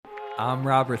I'm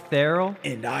Robert Therrell.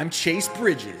 And I'm Chase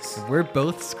Bridges. We're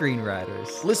both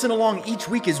screenwriters. Listen along each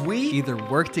week as we either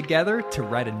work together to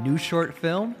write a new short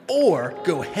film or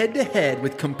go head to head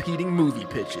with competing movie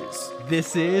pitches.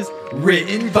 This is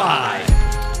Written By.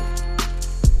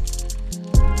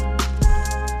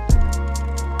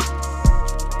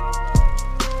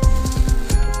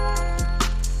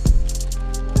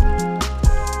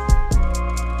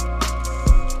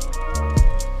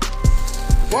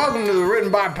 Welcome to the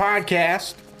Written By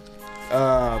podcast.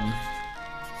 I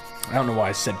don't know why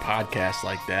I said podcast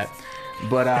like that,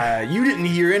 but you didn't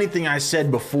hear anything I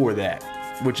said before that,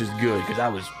 which is good because I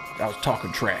was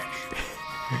talking trash.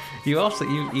 You also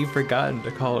you've forgotten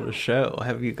to call it a show.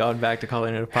 Have you gone back to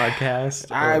calling it a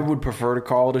podcast? I would prefer to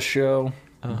call it a show,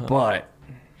 but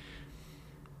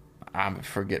I'm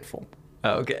forgetful.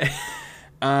 Oh, okay.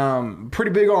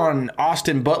 Pretty big on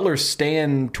Austin Butler's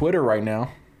Stan Twitter right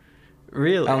now.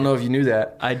 Really? I don't know if you knew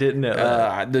that. I didn't know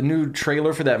that. The new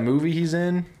trailer for that movie he's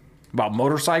in about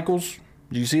motorcycles.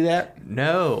 Did you see that?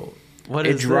 No. What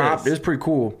is it dropped. this? It's pretty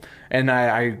cool. And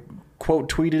I quote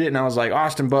tweeted it, and I was like,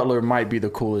 Austin Butler might be the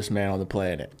coolest man on the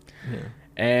planet. Yeah.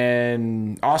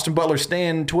 And Austin Butler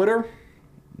Stan Twitter,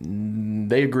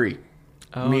 they agree.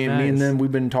 Oh, me nice. and them,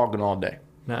 we've been talking all day.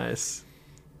 Nice.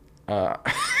 That's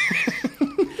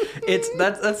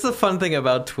the fun thing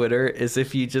about Twitter is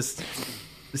if you just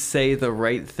say the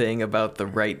right thing about the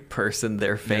right person,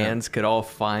 their fans could all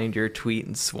find your tweet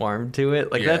and swarm to it.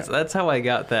 Like that's how I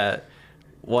got that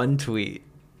one tweet.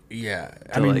 Yeah,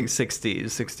 I mean, like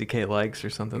 60K likes or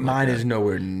something. Mine like that. is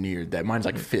nowhere near that. Mine's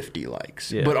like 50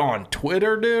 likes. Yeah. But on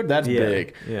Twitter, dude, that's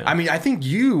big. Yeah. I mean, I think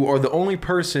you are the only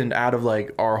person out of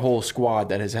like our whole squad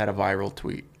that has had a viral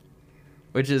tweet.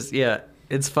 Which is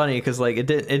it's funny because like it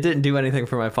didn't do anything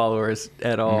for my followers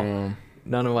at all.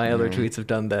 None of my other tweets have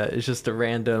done that. It's just a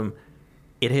random.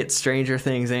 It hit Stranger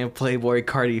Things and Playboy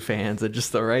Cardi fans at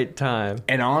just the right time.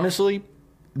 And honestly,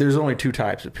 there's only two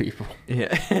types of people.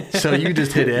 Yeah. So you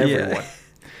just hit everyone. Yeah.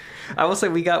 I will say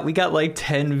we got like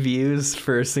 10 views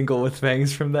for a Single with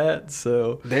Fangs from that.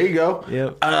 So there you go.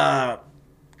 Yep. A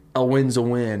win's a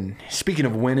win. Speaking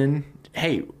of winning,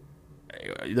 hey,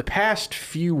 the past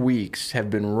few weeks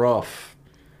have been rough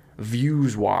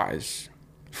views wise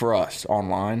for us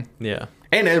online. Yeah.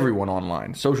 And everyone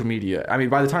online, social media. I mean,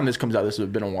 by the time this comes out, this has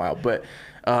been a while, but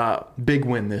big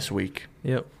win this week.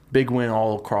 Yep. Big win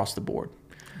all across the board.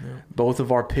 Yep. Both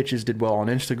of our pitches did well on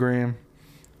Instagram.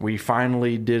 We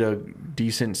finally did a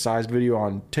decent sized video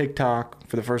on TikTok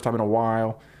for the first time in a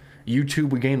while. YouTube,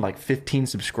 we gained like 15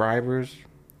 subscribers.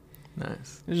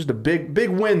 Nice. It's just a big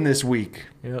win this week.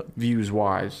 Yep. Views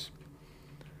wise.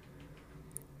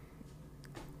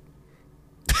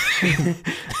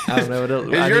 I don't know what else.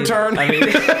 It's your turn. I mean,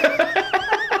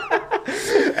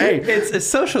 hey, it's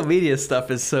social media stuff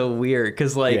is so weird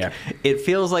because like it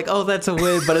feels like, oh, that's a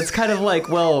win, but it's kind of like,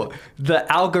 well, the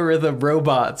algorithm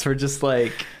robots were just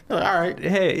like, all right,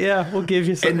 hey, yeah, we'll give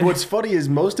you something. And what's funny is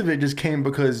most of it just came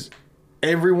because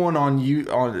everyone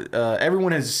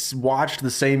everyone has watched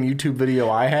the same YouTube video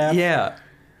I have. Yeah,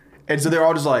 and so they're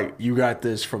all just like, you got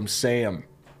this from Sam.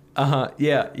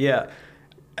 Yeah.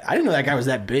 I didn't know that guy was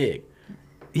that big.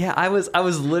 Yeah, I was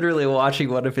literally watching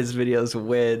one of his videos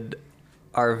when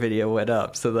our video went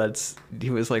up, so he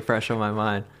was like fresh on my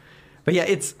mind. But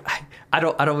yeah, I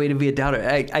don't mean to be a doubter.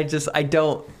 I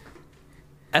don't.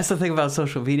 That's the thing about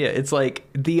social media. It's like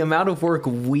the amount of work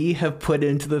we have put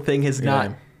into the thing has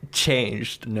not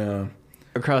changed. No,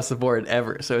 across the board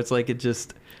ever. So it's like it's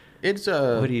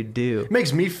what do you do? It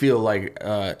makes me feel like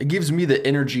it gives me the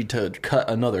energy to cut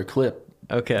another clip.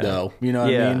 Okay. Though, you know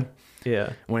what I mean?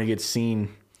 Yeah. When it gets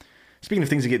seen. Speaking of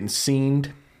things that getting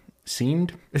seened.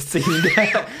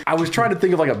 I was trying to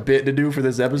think of like a bit to do for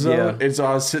this episode. And so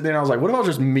I was sitting there and I was like, what if I was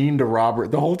just mean to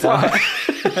Robert the whole time?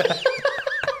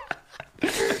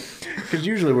 Because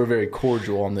usually we're very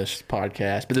cordial on this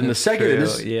podcast. But then the second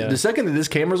that this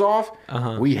camera's off,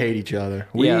 we hate each other.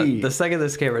 The second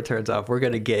this camera turns off, we're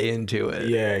going to get into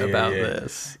it about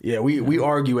this. Yeah, we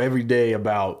argue every day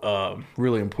about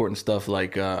really important stuff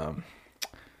like the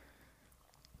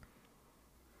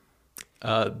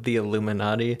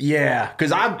Illuminati. Yeah,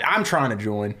 because I'm trying to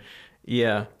join.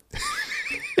 Yeah.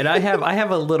 And I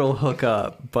have a little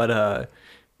hookup, but I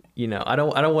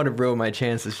don't want to ruin my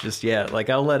chances just yet. Like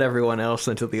I'll let everyone else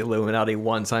into the Illuminati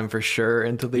once I'm for sure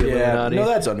into the Illuminati. No,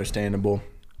 that's understandable.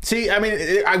 See, I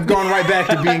mean, I've gone right back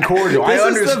to being cordial.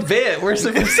 This is the bit. We're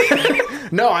supposed to.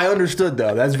 No, I understood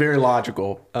though. That's very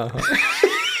logical.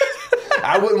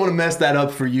 I wouldn't want to mess that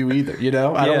up for you either. You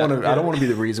know, I don't want to be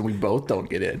the reason we both don't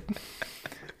get in.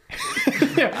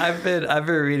 I've been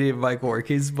reading Mike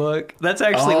Warkey's book. That's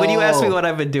actually when you ask me what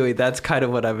I've been doing, that's kind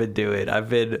of what I've been doing.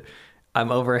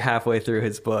 I'm over halfway through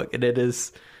his book, and it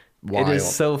is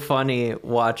so funny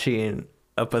watching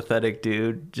a pathetic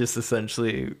dude just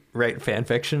essentially write fan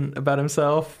fiction about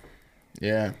himself.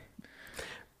 Yeah.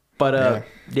 But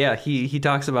he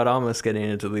talks about almost getting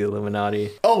into the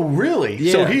Illuminati. Oh, really?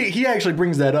 Yeah. So he actually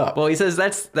brings that up. Well, he says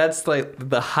that's like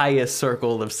the highest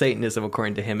circle of Satanism,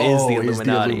 according to him, is the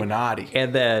Illuminati.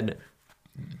 And then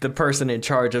the person in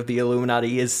charge of the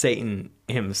Illuminati is Satan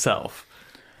himself.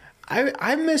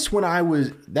 I miss when I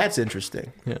was... That's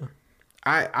interesting. Yeah.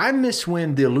 I miss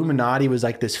when the Illuminati was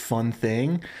like this fun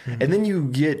thing, and then you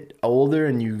get older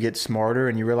and you get smarter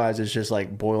and you realize it's just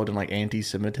like boiled in like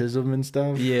anti-Semitism and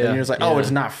stuff. Yeah, and you're just like, oh, it's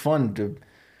not fun.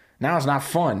 Now it's not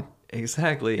fun.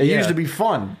 Exactly. It used to be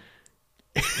fun.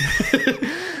 Were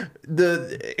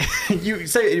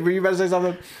you about to say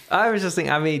something? I was just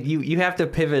thinking. I mean, you have to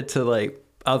pivot to like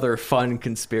other fun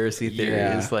conspiracy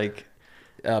theories, like.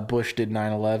 Bush did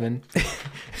 9/11.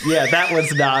 Yeah, that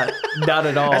was not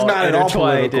at all. That's not at all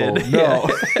political. No.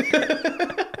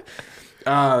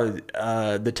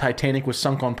 Yeah. The Titanic was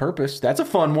sunk on purpose. That's a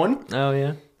fun one. Oh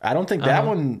yeah. I don't think that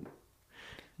one.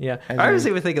 Yeah, I was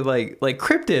even thinking like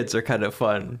cryptids are kind of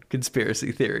fun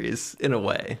conspiracy theories in a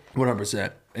way.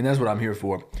 100%, and that's what I'm here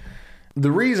for.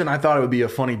 The reason I thought it would be a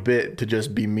funny bit to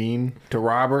just be mean to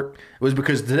Robert was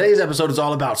because today's episode is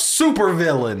all about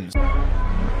supervillains.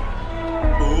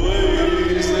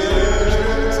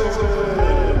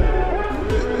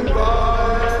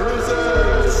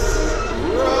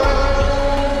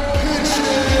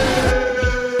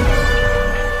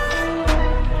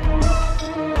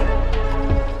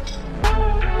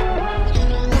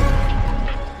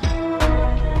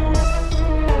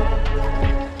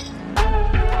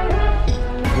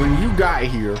 Got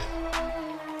here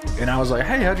and I was like,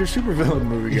 hey, how'd your supervillain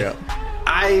movie go?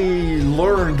 I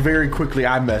learned very quickly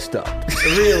I messed up.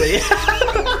 Really?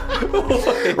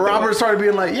 Robert started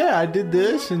being like, yeah, I did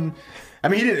this, and I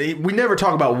mean, we never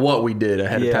talk about what we did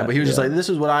ahead of time, but he was just like, this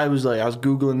is what I was like. I was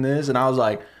Googling this and I was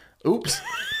like, oops.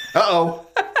 Uh-oh.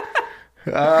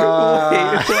 Wait,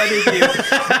 what did you...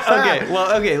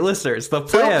 Okay, listeners, the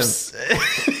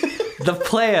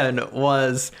plan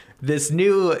was this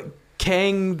new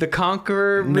Kang the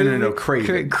Conqueror movie? No,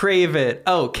 Kraven. Kraven.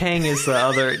 Oh, Kang is the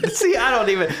other. See, I don't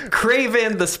even...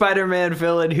 Kraven, the Spider-Man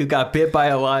villain who got bit by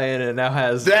a lion and now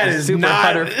has super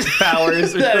hunter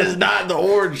powers. That is not the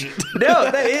origin. No,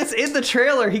 it's in the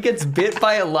trailer. He gets bit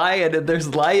by a lion and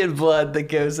there's lion blood that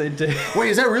goes into...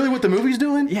 Wait, is that really what the movie's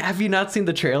doing? Yeah, have you not seen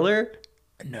the trailer?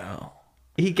 No.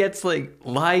 He gets like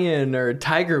lion or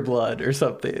tiger blood or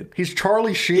something. He's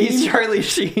Charlie Sheen? He's Charlie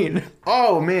Sheen.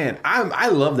 Oh man, I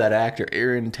love that actor,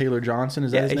 Aaron Taylor Johnson.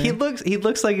 Is that his name? He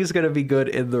looks like he's gonna be good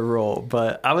in the role.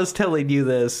 But I was telling you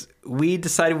this. We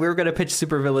decided we were gonna pitch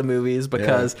supervillain movies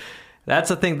because that's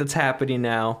a thing that's happening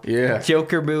now. Yeah,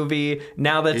 Joker movie.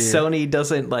 Now that Sony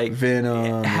doesn't like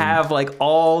Venom have like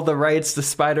all the rights to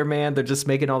Spider-Man, they're just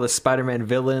making all the Spider-Man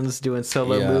villains doing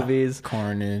solo movies.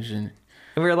 Carnage and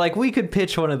we were like, we could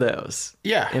pitch one of those.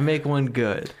 Yeah. And make one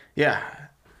good. Yeah.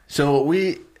 So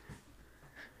in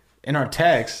our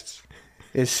text,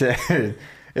 it said,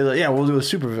 we'll do a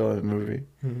supervillain movie.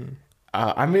 Mm-hmm.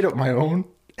 I made up my own.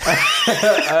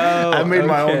 I made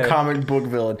my own comic book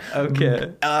villain.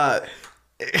 Okay.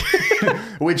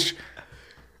 Which,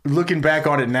 looking back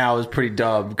on it now, is pretty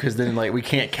dumb because then we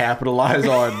can't capitalize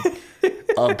on...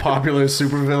 a popular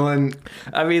supervillain.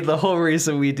 I mean, the whole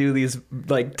reason we do these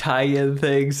tie-in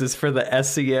things is for the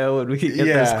SEO, and we can get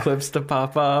those clips to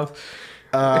pop off.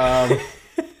 Yeah,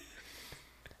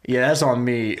 that's on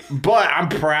me. But I'm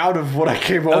proud of what I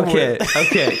came up with.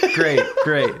 Okay,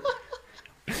 great.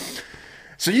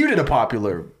 So you did a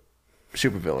popular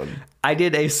supervillain. I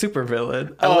did a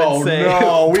supervillain. I wouldn't say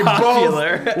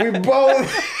popular. We both.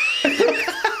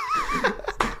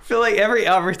 I feel like every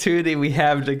opportunity we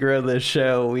have to grow this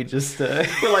show, we just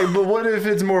we're like, but what if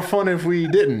it's more fun if we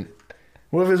didn't?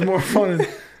 What if it's more fun?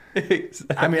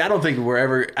 Exactly. I mean, I don't think we're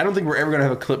ever gonna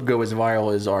have a clip go as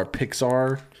viral as our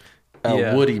Pixar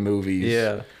Woody movies.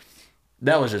 Yeah,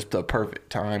 that was just the perfect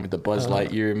time with the Buzz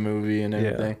Lightyear movie and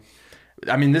everything.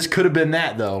 Yeah. I mean, this could have been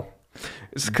that though.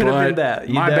 This could have been that.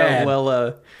 My bad.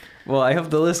 Well, I hope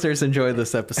the listeners enjoy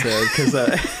this episode because.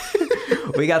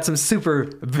 We got some super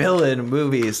villain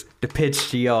movies to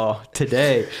pitch to y'all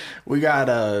today. We got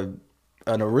an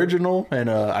original, and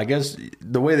I guess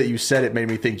the way that you said it made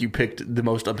me think you picked the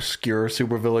most obscure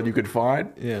supervillain you could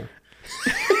find. Yeah.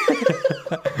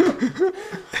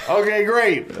 Okay,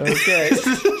 great. Okay.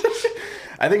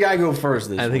 I think I go first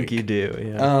this week. I think you do,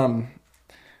 yeah.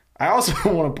 I also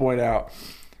want to point out,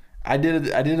 I did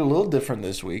a little different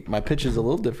this week. My pitch is a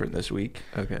little different this week.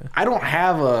 Okay. I don't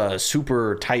have a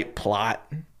super tight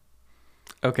plot.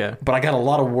 Okay. But I got a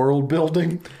lot of world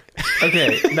building.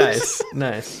 Okay. Nice.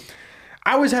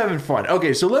 I was having fun.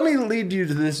 Okay, so let me lead you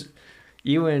to this.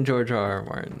 You and George R.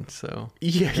 Martin, so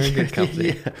Yeah, you're in good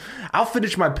company. Yeah. I'll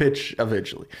finish my pitch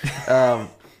eventually.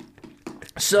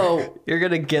 So you're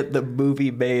gonna get the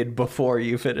movie made before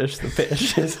you finish the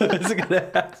pitch. Is what's gonna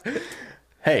happen.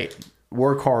 Hey,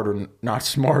 work harder, not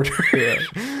smarter. Yeah.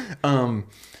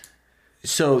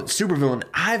 So Supervillain,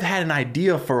 I've had an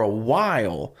idea for a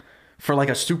while for like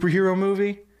a superhero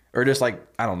movie, or just like,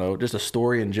 I don't know, just a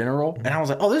story in general. And I was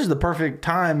like, oh, this is the perfect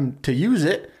time to use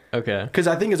it. Okay. Because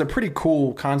I think it's a pretty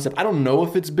cool concept. I don't know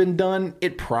if it's been done.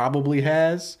 It probably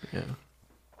has. Yeah.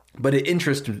 But it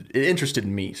interested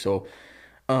me. So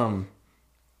I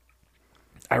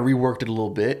reworked it a little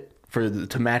bit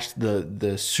to match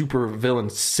the super villain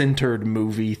centered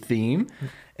movie theme.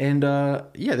 And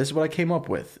yeah, this is what I came up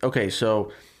with. Okay,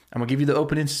 so I'm going to give you the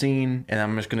opening scene, and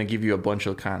I'm just going to give you a bunch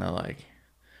of kind of like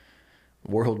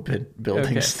world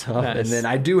building stuff. Nice. And then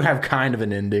I do have kind of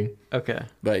an ending. Okay.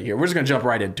 But here, we're just going to jump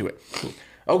right into it.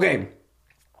 Okay.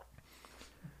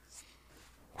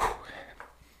 All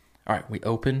right, we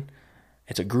open.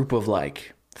 It's a group of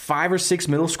like 5 or 6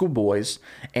 middle school boys,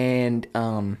 and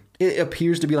it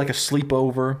appears to be like a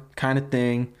sleepover kind of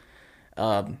thing.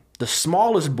 The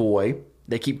smallest boy,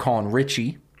 they keep calling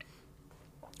Richie,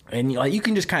 and like you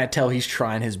can just kind of tell he's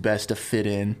trying his best to fit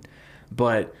in.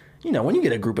 But you know, when you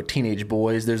get a group of teenage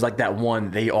boys, there's like that one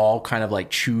they all kind of like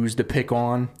choose to pick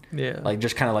on. Yeah. Like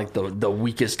just kind of like the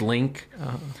weakest link.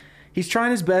 He's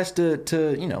trying his best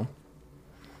to you know,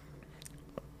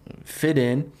 fit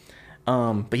in.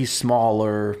 But he's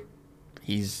smaller.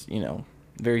 He's, you know,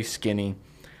 very skinny.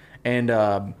 And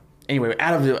anyway,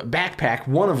 out of the backpack,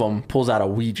 one of them pulls out a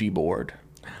Ouija board.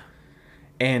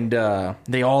 And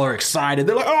they all are excited.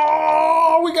 They're like,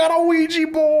 oh, we got a Ouija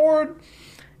board.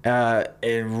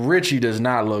 And Richie does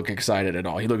not look excited at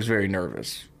all. He looks very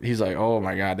nervous. He's like, oh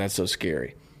my God, that's so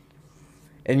scary.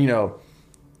 And, you know,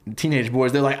 teenage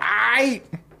boys, they're like,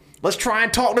 let's try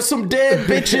and talk to some dead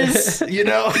bitches, you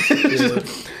know?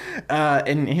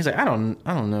 And he's like, I don't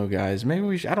know, guys. Maybe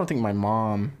we should. I don't think my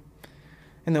mom.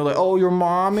 And they're like, oh, your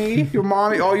mommy?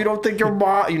 Oh, you don't think your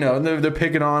mom? You know, and they're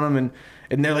picking on him.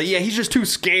 And they're like, yeah, he's just too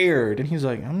scared. And he's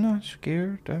like, I'm not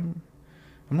scared. I'm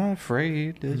not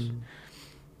afraid.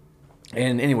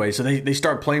 And anyway, so they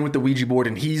start playing with the Ouija board,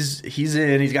 and he's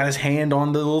in. He's got his hand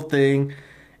on the little thing,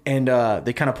 and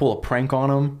they kind of pull a prank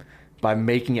on him by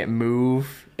making it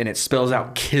move, and it spells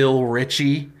out "Kill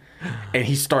Richie," and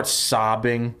he starts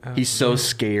sobbing. He's so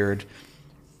scared,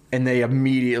 and they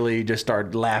immediately just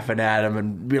start laughing at him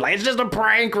and be like, "It's just a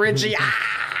prank, Richie!"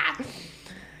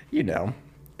 You know,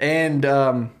 and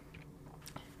the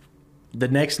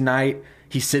next night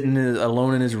he's sitting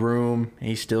alone in his room. And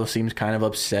he still seems kind of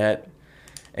upset.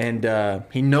 And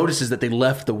he notices that they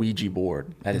left the Ouija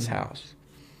board at his house.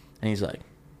 And he's like,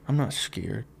 I'm not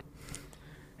scared.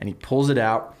 And he pulls it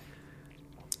out.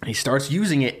 And he starts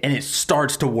using it, and it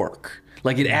starts to work.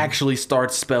 Like, it actually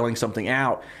starts spelling something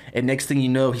out. And next thing you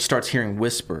know, he starts hearing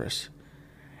whispers.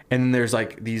 And then there's,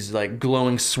 like, these, like,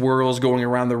 glowing swirls going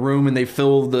around the room, and they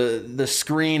fill the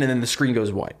screen, and then the screen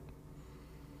goes white.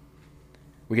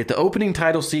 We get the opening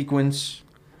title sequence,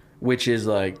 which is,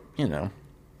 like, you know,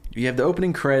 you have the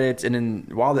opening credits, and then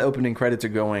while the opening credits are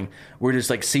going, we're just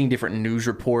like seeing different news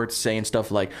reports saying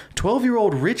stuff like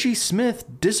 12-year-old Richie Smith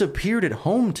disappeared at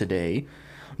home today.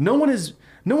 No one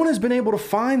has been able to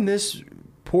find this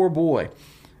poor boy.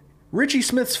 Richie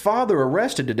Smith's father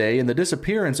arrested today in the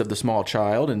disappearance of the small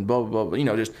child, and blah blah blah. You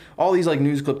know, just all these like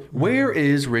news clips. Where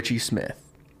is Richie Smith?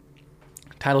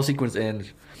 Title sequence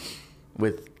ends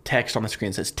with text on the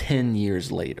screen that says 10 years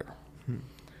later.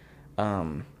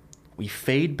 We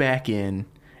fade back in,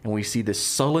 and we see this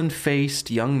sullen-faced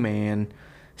young man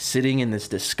sitting in this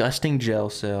disgusting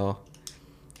jail cell.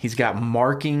 He's got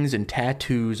markings and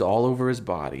tattoos all over his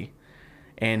body,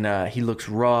 and he looks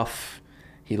rough,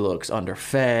 he looks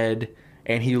underfed,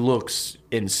 and he looks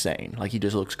insane. Like, he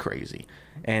just looks crazy.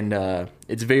 And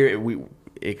it's very...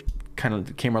 It kind of,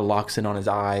 the camera locks in on his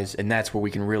eyes, and that's where we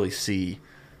can really see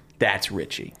that's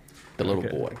Richie, the little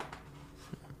boy.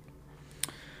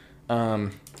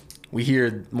 We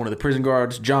hear one of the prison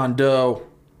guards, John Doe,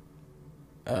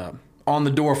 on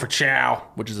the door for chow,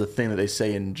 which is a thing that they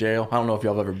say in jail. I don't know if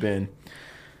y'all have ever been.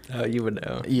 Oh, you would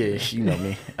know. Yeah, you know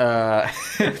me.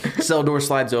 Cell door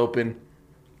slides open.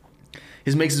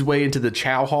 He makes his way into the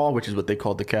chow hall, which is what they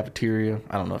call the cafeteria.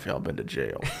 I don't know if y'all been to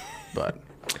jail, but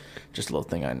just a little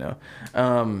thing I know.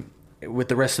 with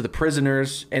the rest of the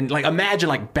prisoners. And like imagine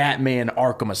like Batman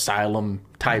Arkham Asylum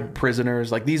type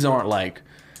prisoners. Like these aren't like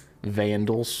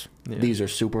vandals. Yeah. These are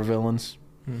supervillains.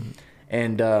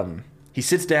 And he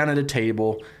sits down at a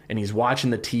table and he's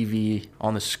watching the TV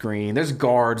on the screen. There's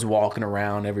guards walking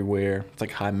around everywhere. It's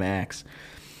like high max.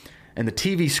 And the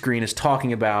TV screen is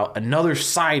talking about another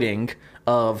sighting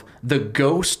of the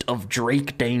ghost of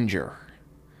Drake Danger.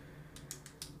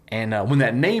 And when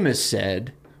that name is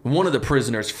said, one of the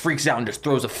prisoners freaks out and just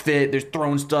throws a fit. They're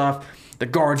throwing stuff. The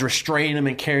guards restrain him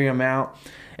and carry him out.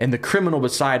 And the criminal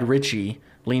beside Richie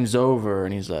leans over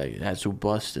and he's like, "That's who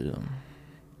busted him."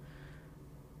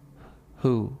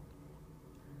 "Who?"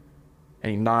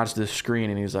 And he nods to the screen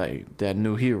and he's like, "That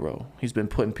new hero. He's been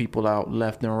putting people out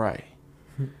left and right.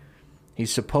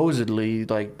 He's supposedly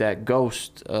like that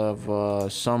ghost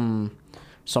of some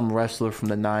wrestler from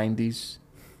the 90s.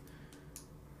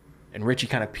 And Richie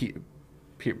kind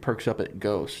of perks up at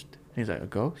ghost. He's like, "A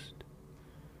ghost?"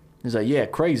 He's like, "Yeah,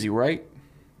 crazy, right?"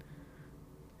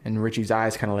 And Richie's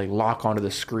eyes kind of like lock onto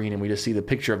the screen and we just see the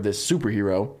picture of this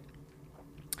superhero.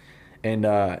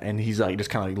 And he's like just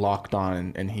kind of like locked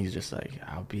on and he's just like,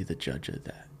 "I'll be the judge of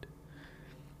that."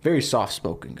 Very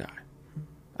soft-spoken guy.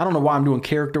 I don't know why I'm doing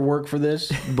character work for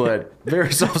this, but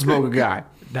very soft-spoken guy.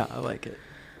 No, I like it.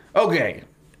 Okay,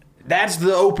 that's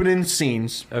the opening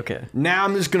scenes. Okay. Now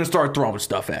I'm just going to start throwing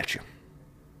stuff at you.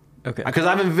 Okay. Because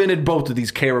I've invented both of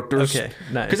these characters. Okay,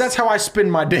 nice. Because that's how I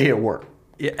spend my day at work.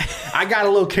 Yeah. I got a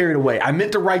little carried away. I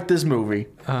meant to write this movie.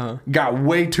 Got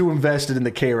way too invested in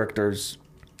the characters.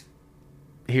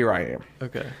 Here I am.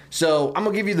 Okay. So I'm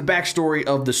going to give you the backstory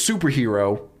of the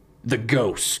superhero, the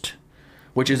Ghost,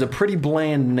 which is a pretty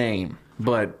bland name,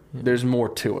 but there's more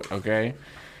to it, okay?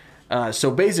 So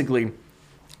basically,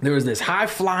 there was this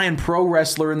high-flying pro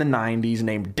wrestler in the 90s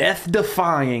named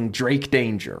Death-Defying Drake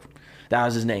Danger. That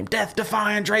was his name.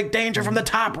 Death-Defying Drake Danger from the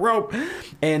top rope.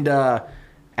 And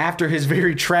after his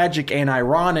very tragic and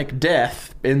ironic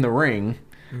death in the ring,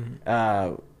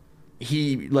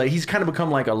 he's kind of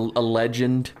become like a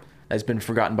legend that's been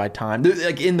forgotten by time.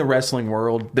 Like in the wrestling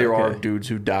world, there are dudes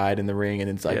who died in the ring, and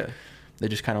it's like they're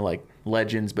just kind of like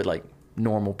legends, but like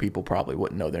normal people probably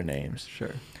wouldn't know their names. Sure.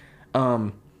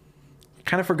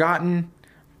 Kind of forgotten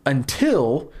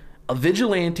until a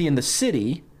vigilante in the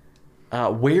city,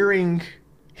 wearing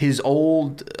his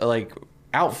old like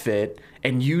outfit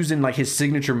and using like his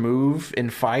signature move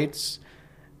in fights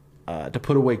to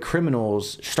put away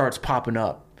criminals, starts popping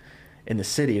up in the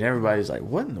city, and everybody's like,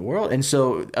 "What in the world?" And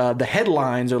so the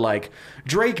headlines are like,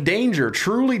 "Drake Danger,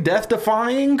 truly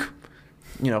death-defying?"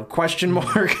 Question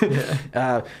mark.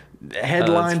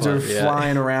 Headlines are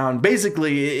flying around.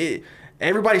 Basically,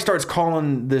 everybody starts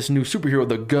calling this new superhero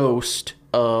the Ghost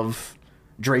of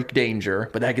Drake Danger,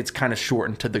 but that gets kind of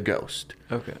shortened to the Ghost.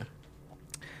 Okay.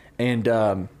 And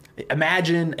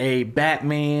imagine a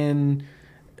Batman,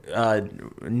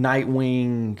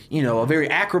 Nightwing, a very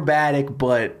acrobatic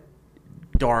but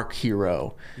dark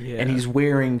hero. Yeah. And he's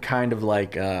wearing kind of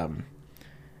like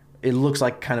it looks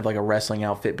like kind of like a wrestling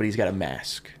outfit, but he's got a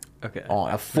mask. Okay.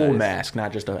 On a full mask,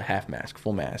 not just a half mask,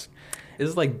 full mask.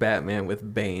 It's like Batman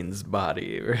with Bane's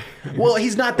body. Well,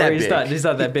 he's not that big. He's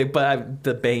not that big, but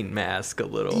the Bane mask a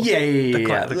little. Yeah.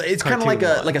 It's kind of like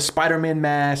a Spider-Man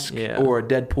mask or a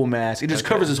Deadpool mask. It just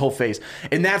covers his whole face,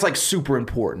 and that's like super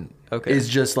important. Okay. Is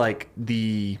just like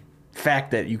the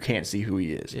fact that you can't see who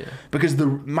he is. Yeah. Because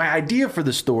my idea for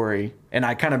the story, and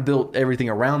I kind of built everything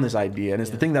around this idea, and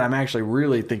it's the thing that I'm actually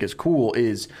really think is cool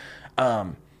is,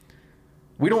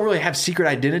 we don't really have secret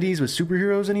identities with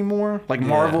superheroes anymore. Like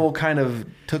Marvel kind of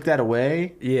took that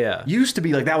away. Yeah. Used to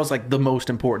be like that was like the most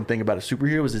important thing about a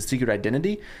superhero was his secret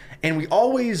identity. And we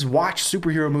always watch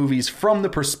superhero movies from the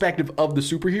perspective of the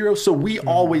superhero, so we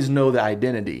always know the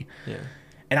identity. Yeah.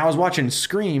 And I was watching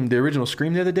Scream, the original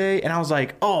Scream the other day, and I was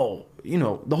like, oh,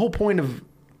 the whole point of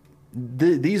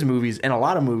these movies and a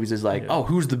lot of movies is like, oh,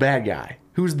 who's the bad guy?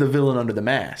 Who's the villain under the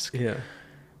mask? Yeah.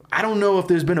 I don't know if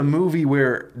there's been a movie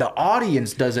where the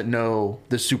audience doesn't know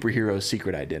the superhero's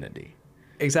secret identity.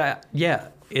 Exactly. Yeah.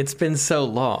 It's been so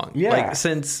long. Yeah. Like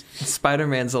since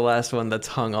Spider-Man's the last one that's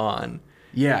hung on.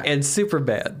 Yeah. And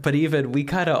Superman. But even we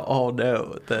kind of all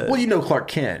know that. Well, Clark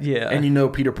Kent. Yeah.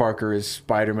 And Peter Parker is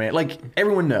Spider-Man. Like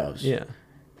everyone knows. Yeah.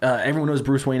 Everyone knows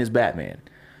Bruce Wayne is Batman.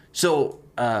 So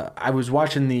I've been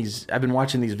watching these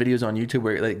videos on YouTube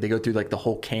where like they go through like the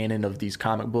whole canon of these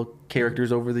comic book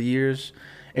characters over the years.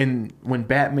 And when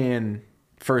Batman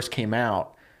first came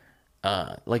out,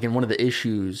 like in one of the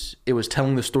issues, it was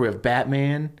telling the story of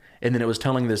Batman, and then it was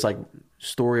telling this like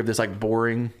story of this like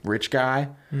boring rich guy.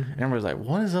 And everyone's like,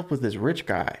 what is up with this rich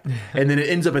guy? And then it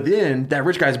ends up at the end, that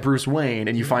rich guy's Bruce Wayne,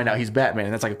 and you find out he's Batman,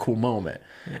 and that's like a cool moment.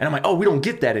 And I'm like, oh, we don't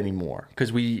get that anymore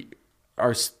because we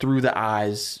are through the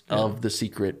eyes of the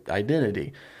secret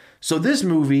identity. So this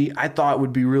movie, I thought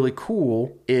would be really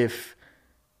cool if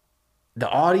the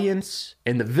audience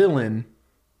and the villain,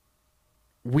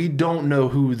 we don't know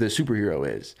who the superhero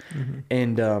is.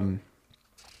 And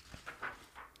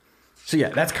so yeah,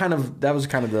 that was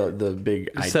kind of the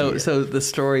big idea. So the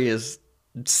story is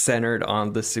centered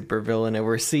on the supervillain, and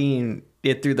we're seeing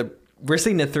it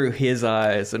through his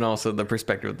eyes and also the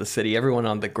perspective of the city, everyone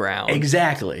on the ground.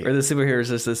 Exactly. Or the superhero is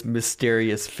just this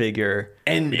mysterious figure,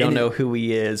 and we don't know who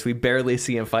he is. We barely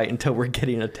see him fight until we're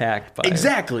getting attacked by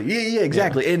exactly. Him. Yeah,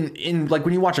 exactly. Yeah. And like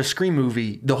when you watch a Scream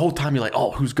movie, the whole time you're like,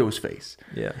 oh, who's Ghostface?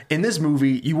 Yeah. In this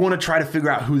movie, you want to try to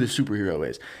figure out who the superhero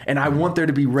is, and I want there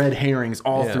to be red herrings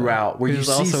all throughout where you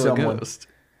see also someone. A ghost.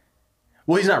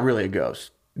 Well, he's not really a ghost.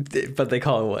 But they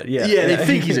call it what? Yeah. Yeah, they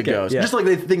think he's a ghost. Yeah. Just like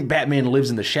they think Batman lives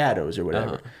in the shadows or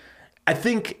whatever. I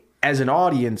think as an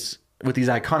audience with these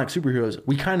iconic superheroes,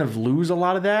 we kind of lose a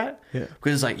lot of that. Yeah.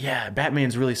 Because it's like, yeah,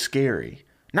 Batman's really scary.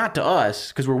 Not to us,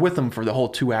 because we're with him for the whole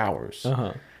 2 hours.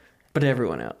 But to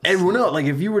everyone else. Everyone else. Like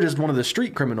if you were just one of the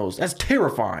street criminals, that's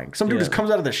terrifying. Some dude just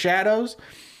comes out of the shadows.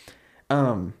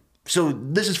 So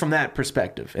this is from that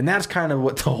perspective. And that's kind of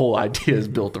what the whole idea is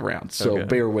built around. So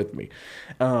bear with me.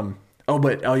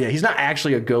 He's not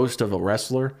actually a ghost of a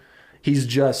wrestler. He's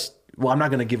just, well, I'm not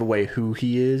going to give away who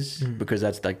he is because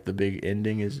that's like the big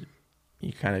ending is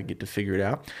you kind of get to figure it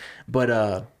out.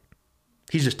 But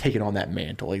he's just taking on that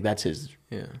mantle. Like that's his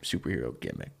superhero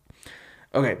gimmick.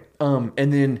 Okay.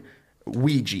 And then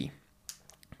Ouija.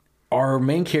 Our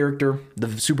main character, the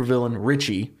supervillain,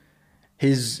 Richie,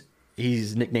 he's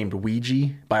nicknamed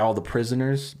Ouija by all the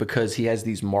prisoners because he has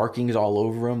these markings all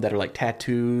over him that are like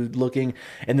tattooed looking,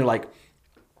 and they're like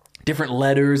different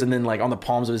letters, and then like on the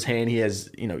palms of his hand he has,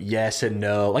 yes and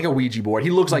no, like a Ouija board. He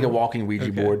looks like a walking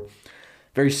Ouija board.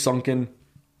 Very sunken,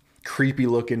 creepy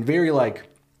looking, very like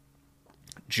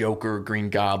Joker, Green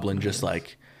Goblin, just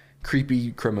like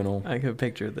creepy criminal. I can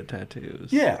picture the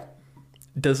tattoos. Yeah.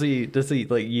 Does he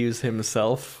like use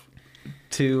himself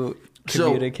to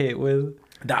communicate with?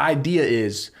 The idea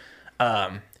is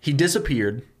he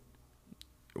disappeared.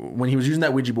 When he was using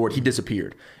that Ouija board, he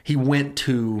disappeared. He went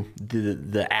to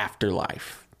the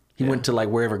afterlife. He went to like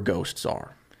wherever ghosts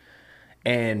are.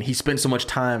 And he spent so much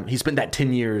time, he spent that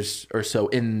 10 years or so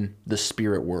in the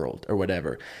spirit world or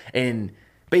whatever. And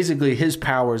basically his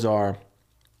powers are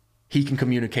he can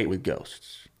communicate with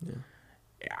ghosts. Yeah.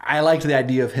 I liked the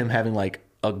idea of him having like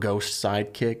a ghost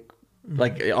sidekick.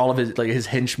 Like all of his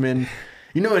henchmen.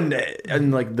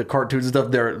 In like the cartoons and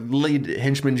stuff, their lead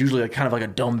henchman's usually like kind of like a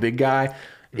dumb big guy.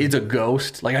 It's a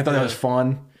ghost. Like I thought that was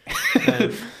fun.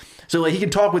 So like he can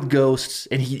talk with ghosts,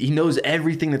 and he knows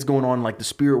everything that's going on in like the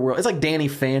spirit world. It's like Danny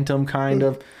Phantom kind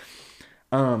of.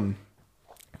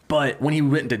 But when he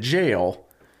went into jail,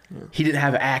 he didn't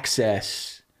have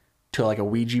access to like a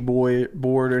Ouija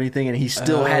board or anything, and he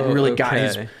still hadn't really gotten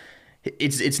his.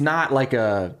 It's not like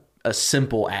a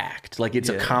simple act. Like it's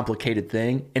a complicated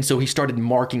thing. And so he started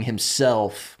marking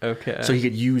himself so he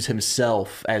could use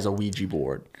himself as a Ouija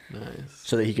board. Nice.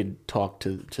 So that he could talk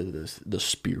to the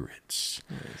spirits.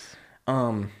 Nice.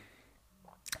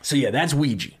 So yeah, that's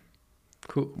Ouija.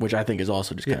 Cool. Which I think is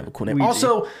also just kind of a cool name. Ouija.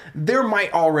 Also, there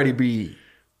might already be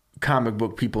comic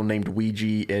book people named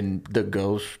Ouija and the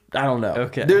Ghost. I don't know.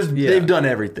 Okay. They've done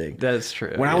everything. That's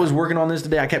true. When I was working on this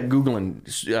today, I kept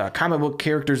Googling comic book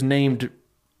characters named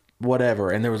whatever,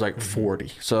 and there was like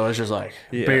 40. So it's just like,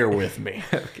 bear with me.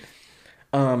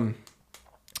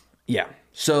 Yeah.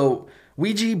 So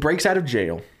Ouija breaks out of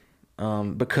jail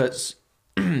because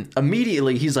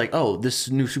immediately he's like, oh, this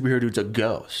new superhero dude's a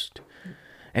ghost.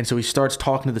 And so he starts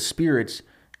talking to the spirits,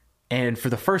 and for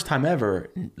the first time ever,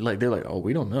 like they're like, oh,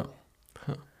 we don't know.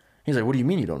 Huh. He's like, what do you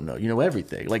mean you don't know? You know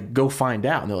everything. Like, go find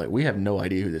out. And they're like, we have no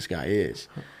idea who this guy is.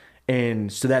 Huh.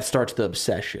 And so that starts the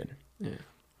obsession. Yeah.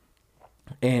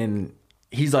 And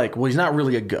he's like, well, he's not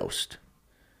really a ghost.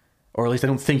 Or at least I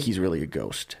don't think he's really a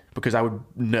ghost, because I would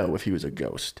know if he was a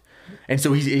ghost. And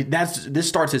so this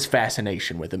starts his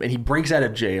fascination with him, and he breaks out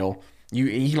of jail.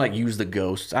 He like used the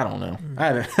ghosts. I don't know. I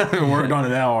haven't worked on it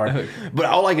that hard. But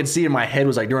all I could see in my head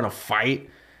was like during a fight,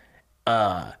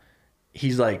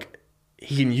 he's like,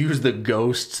 he can use the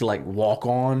ghosts to like walk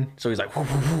on. So he's like, whoo,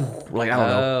 whoo, whoo. Like, I don't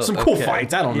know. Some cool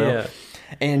fights. I don't know. Yeah.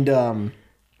 And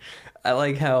I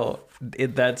like how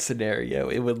in that scenario,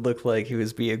 it would look like he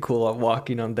was being cool on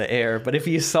walking on the air. But if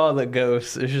you saw the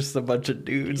ghost, it's just a bunch of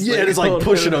dudes. Yeah, it's like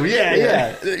pushing him.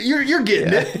 Yeah. You're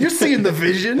getting it. You're seeing the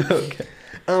vision. Okay.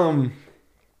 And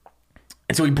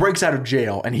so he breaks out of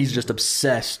jail, and he's just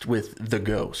obsessed with the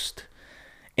ghost.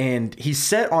 And he's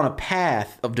set on a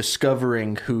path of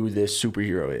discovering who this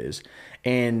superhero is.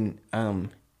 And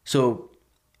so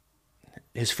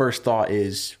his first thought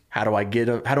is, how do I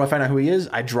find out who he is?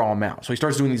 I draw him out. So he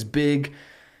starts doing these big,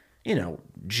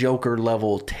 Joker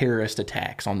level terrorist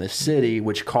attacks on this city,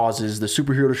 which causes the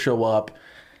superhero to show up,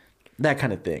 that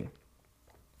kind of thing.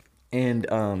 And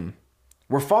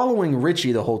we're following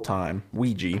Richie the whole time,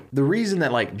 Ouija. The reason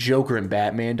that like Joker and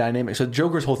Batman dynamic, so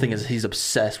Joker's whole thing is he's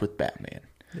obsessed with Batman.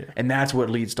 Yeah. And that's what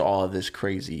leads to all of this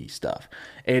crazy stuff.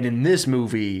 And in this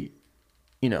movie,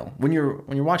 when you're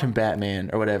watching Batman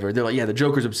or whatever, they're like, yeah, the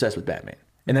Joker's obsessed with Batman.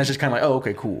 And that's just kind of like, oh,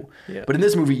 okay, cool. Yeah. But in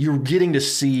this movie, you're getting to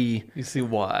see... You see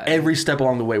why. Every step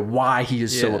along the way, why he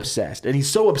is so obsessed. And he's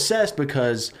so obsessed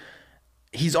because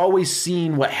he's always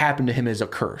seen what happened to him as a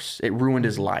curse. It ruined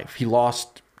his life. He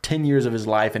lost 10 years of his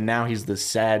life, and now he's the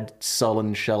sad,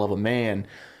 sullen shell of a man.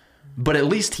 But at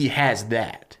least he has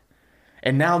that.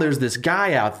 And now there's this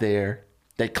guy out there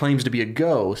that claims to be a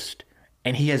ghost,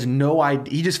 and he has no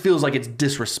idea. He just feels like it's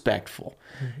disrespectful.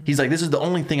 Mm-hmm. He's like, this is the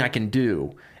only thing I can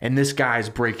do, and this guy's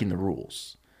breaking the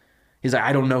rules. He's like,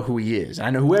 I don't know who he is.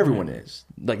 I know who everyone is.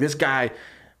 Like, this guy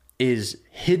is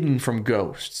hidden from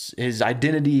ghosts. His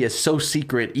identity is so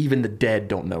secret, even the dead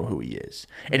don't know who he is.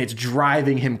 And it's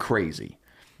driving him crazy.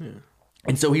 Yeah.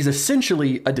 And so he's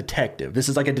essentially a detective. This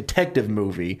is like a detective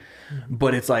movie,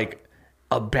 but it's like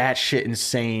a batshit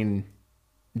insane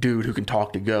dude who can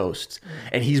talk to ghosts.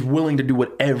 And he's willing to do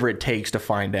whatever it takes to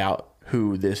find out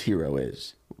who this hero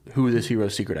is, who this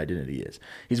hero's secret identity is.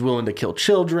 He's willing to kill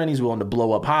children. He's willing to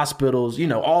blow up hospitals,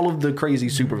 all of the crazy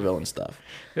supervillain stuff.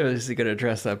 Is he going to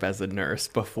dress up as a nurse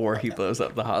before he blows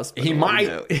up the hospital? He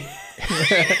might.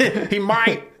 He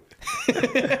might.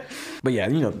 But yeah,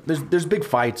 there's big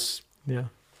fights. Yeah.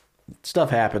 Stuff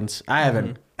happens. I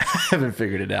haven't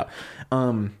figured it out.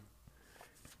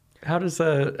 How does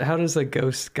a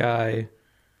ghost guy?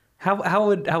 How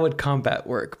would combat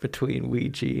work between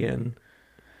Ouija and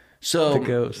the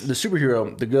ghost? The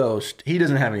superhero, the ghost, he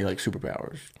doesn't have any like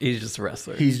superpowers. He's just a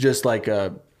wrestler. He's just like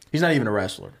he's not even a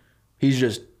wrestler. He's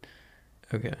just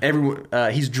everyone.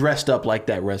 He's dressed up like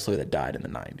that wrestler that died in the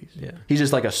 90s. Yeah. He's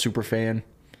just like a super fan,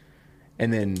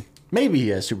 and then maybe he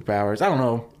has superpowers. I don't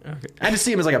know. Okay. I just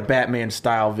see him as like a Batman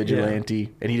style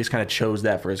vigilante, and he just kind of chose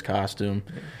that for his costume.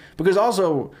 Yeah. Because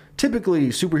also, typically,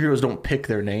 superheroes don't pick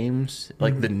their names.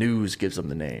 Like, the news gives them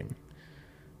the name.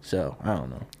 So, I don't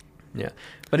know. Yeah.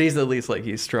 But he's at least, like,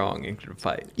 he's strong and can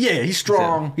fight. Yeah, he's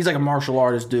strong. He's like a martial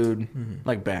artist dude.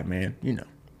 Like Batman, Yeah.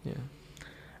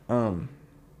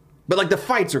 But, like, the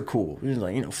fights are cool. He's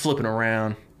like, flipping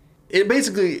around. It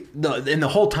basically, the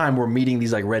whole time we're meeting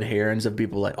these, like, red herrings of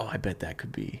people like, oh, I bet that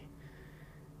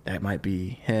might be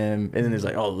him. And then there's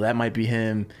like, oh, that might be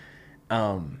him.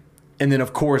 And then,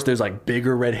 of course, there's like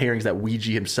bigger red herrings that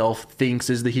Ouija himself thinks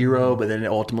is the hero, but then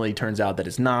it ultimately turns out that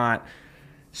it's not.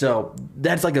 So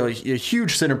that's like a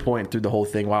huge center point through the whole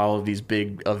thing while all of these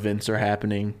big events are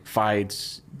happening.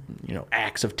 Fights,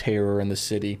 acts of terror in the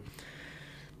city.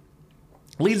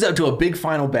 Leads up to a big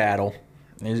final battle.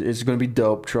 It's going to be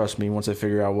dope, trust me, once I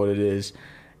figure out what it is.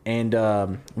 And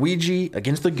Ouija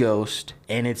against the ghost.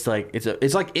 And it's like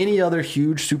any other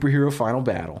huge superhero final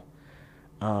battle.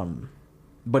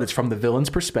 But it's from the villain's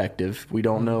perspective. We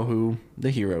don't know who the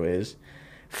hero is.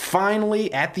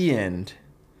 Finally, at the end,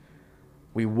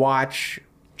 we watch,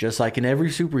 just like in every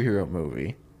superhero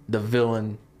movie, the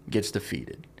villain gets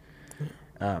defeated.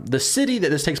 The city that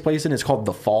this takes place in is called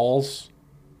The Falls.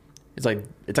 It's like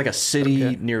a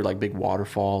city near like big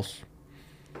waterfalls.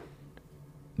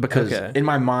 Because in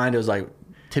my mind, it was like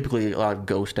typically a lot of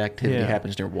ghost activity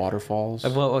happens near waterfalls.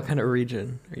 What kind of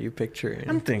region are you picturing?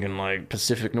 I'm thinking like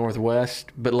Pacific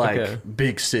Northwest, but like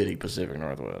big city Pacific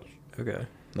Northwest. Okay.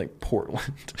 Like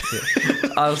Portland.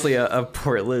 Honestly, a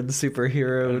Portland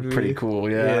superhero would be pretty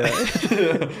cool,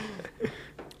 yeah.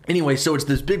 Anyway, so it's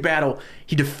this big battle.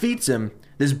 He defeats him.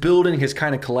 This building has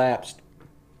kind of collapsed.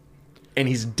 And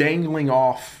he's dangling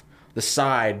off the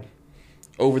side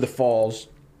over the falls.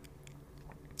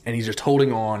 And he's just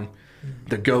holding on.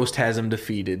 The ghost has him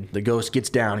defeated. The ghost gets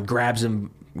down and grabs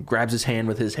his hand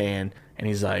with his hand, and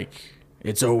he's like,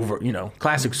 it's over.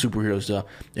 Classic superhero stuff.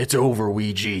 It's over,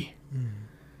 Ouija.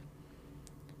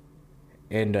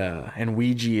 And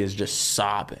Ouija is just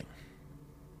sobbing.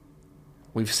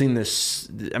 We've seen this.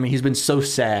 I mean, he's been so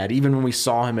sad. Even when we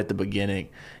saw him at the beginning,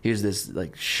 he was this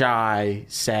like shy,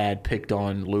 sad, picked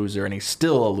on loser, and he's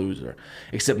still a loser.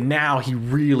 Except now he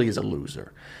really is a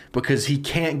loser because he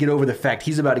can't get over the fact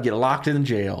he's about to get locked in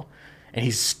jail, and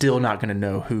he's still not going to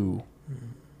know who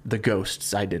the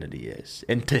ghost's identity is.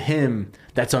 And to him,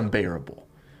 that's unbearable.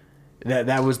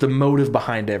 That was the motive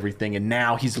behind everything, and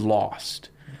now he's lost,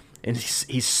 and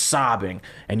he's sobbing,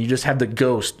 and you just have the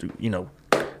ghost, you know,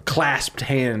 clasped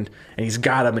hand, and he's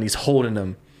got him and he's holding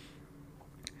him,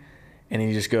 and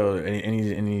he just goes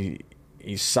and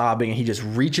he's sobbing, and he just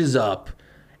reaches up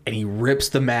and he rips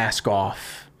the mask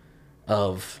off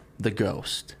of the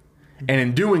ghost, and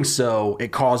in doing so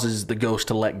it causes the ghost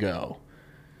to let go,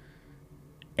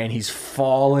 and he's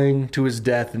falling to his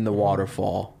death in the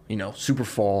waterfall, you know, super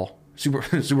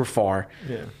far.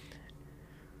 Yeah.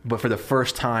 But for the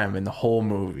first time in the whole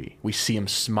movie, we see him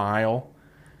smile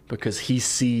because he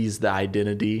sees the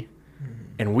identity,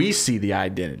 and we see the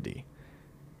identity,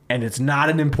 and it's not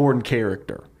an important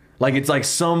character. Like, it's like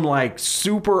some like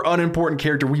super unimportant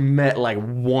character we met like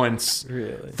once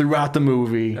throughout the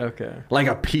movie. Okay. Like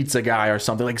a pizza guy or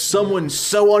something. Like someone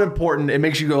so unimportant it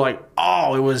makes you go like,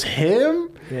 oh, it was him?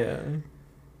 Yeah.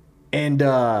 And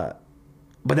but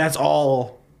that's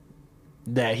all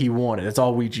that he wanted. That's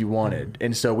all Ouija wanted.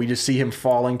 And so we just see him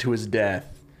falling to his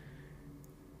death,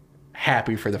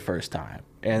 happy for the first time,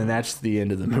 and that's the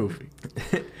end of the movie.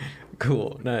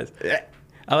 Cool, nice.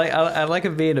 I like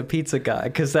him being a pizza guy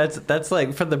because that's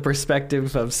like from the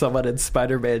perspective of someone in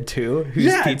Spider-Man 2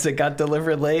 whose pizza got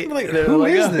delivered late. Like, who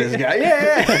is this guy?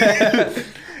 Yeah,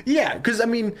 yeah. Because I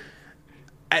mean,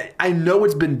 I know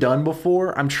it's been done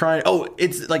before. I'm trying. Oh,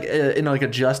 it's like in like a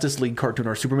Justice League cartoon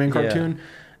or a Superman cartoon.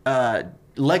 Yeah.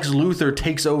 Lex Luthor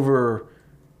takes over.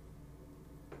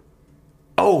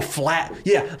 Lex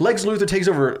Luthor takes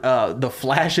over the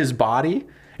Flash's body,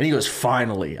 and he goes,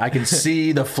 finally, I can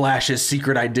see the Flash's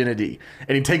secret identity.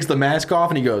 And he takes the mask off,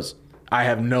 and he goes, I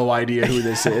have no idea who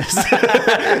this is.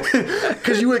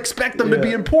 Because you expect them to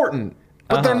be important,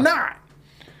 but they're not.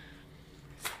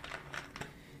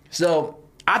 So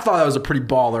I thought that was a pretty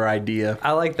baller idea.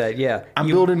 I like that, yeah. I'm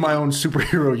building my own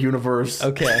superhero universe.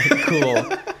 Okay, cool.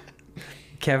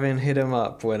 Kevin, hit him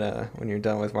up when you're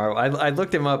done with Marvel. I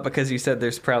looked him up because you said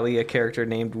there's probably a character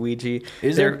named Ouija.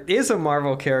 There is a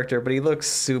Marvel character, but he looks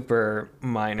super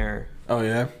minor. Oh,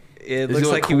 yeah? It looks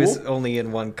like cool? He was only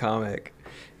in one comic.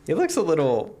 It looks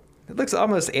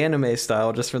almost anime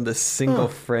style just from this single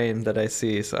frame that I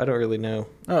see, so I don't really know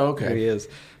who he is.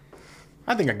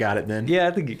 I think I got it then. Yeah,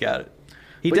 I think you got it.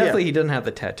 He doesn't have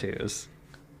the tattoos.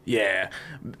 Yeah,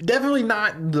 definitely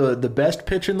not the best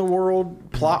pitch in the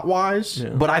world plot wise,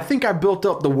 but I think I built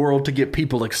up the world to get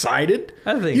people excited.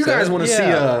 I think you guys want to see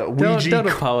a Ouija don't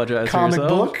apologize comic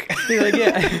book? Be like,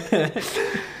 yeah.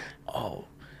 Oh,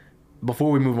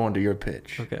 before we move on to your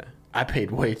pitch, okay. I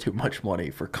paid way too much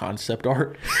money for concept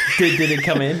art. Did it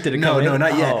come in? No,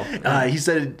 not yet. He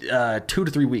said 2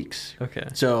 to 3 weeks. Okay.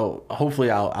 So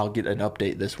hopefully I'll get an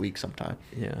update this week sometime.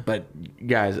 Yeah. But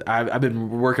guys, I've been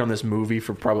working on this movie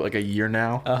for probably like a year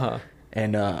now.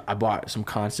 And I bought some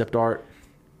concept art.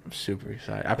 I'm super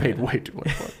excited. I paid way too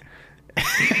much for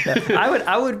it.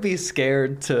 I would be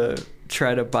scared to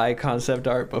try to buy concept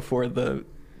art before the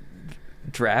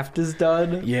draft is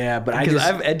done. Yeah, but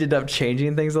I've ended up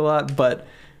changing things a lot. But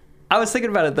I was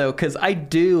thinking about it though, because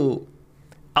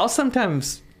I'll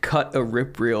sometimes cut a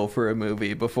rip reel for a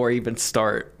movie before I even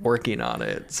start working on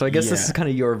it. So I guess this is kind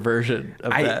of your version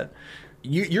of that.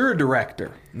 You're a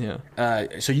director. Yeah.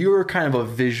 So you're kind of a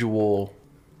visual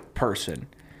person.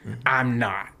 Mm-hmm. I'm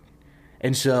not.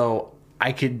 And so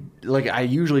I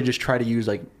usually just try to use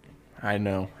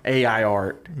AI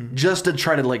art just to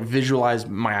try to like visualize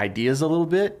my ideas a little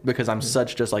bit because I'm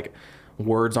such just like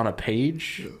words on a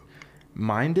page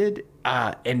minded.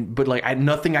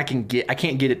 Nothing I can't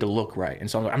get it to look right.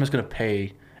 And so I'm just going to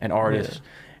pay an artist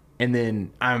and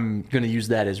then I'm going to use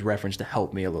that as reference to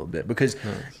help me a little bit because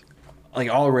like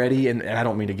already, and I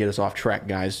don't mean to get us off track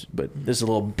guys, but this is a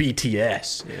little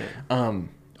BTS. Yeah.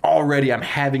 Already I'm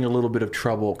having a little bit of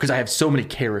trouble because I have so many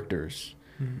characters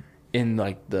in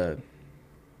like the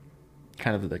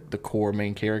kind of the core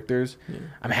main characters.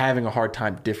 I'm having a hard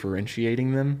time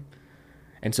differentiating them,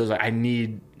 and so it's like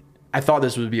I thought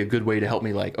this would be a good way to help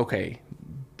me like, okay,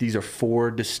 these are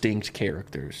 4 distinct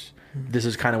characters. This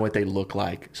is kind of what they look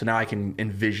like, so now I can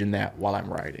envision that while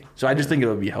I'm writing. So I just think it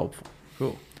would be helpful.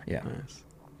 Cool. Yeah. Nice.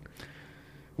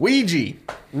 Ouija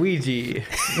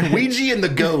and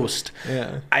the ghost.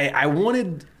 Yeah. I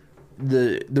wanted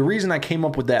the reason I came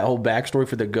up with that whole backstory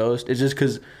for the ghost is just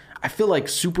because I feel like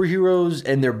superheroes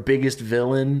and their biggest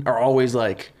villain are always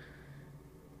like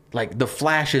like the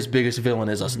Flash's biggest villain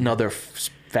is another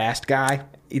fast guy.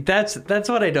 That's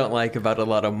what I don't like about a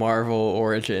lot of Marvel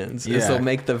origins. Is they'll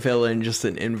make the villain just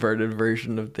an inverted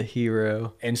version of the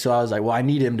hero. And so I was like, well, I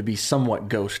need him to be somewhat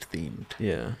ghost themed.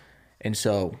 Yeah. And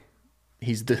so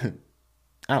he's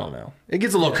I don't know. It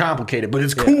gets a little complicated, but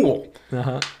it's cool.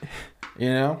 Uh-huh. You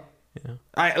know?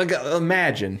 Yeah.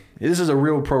 Imagine, this is a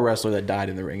real pro wrestler that died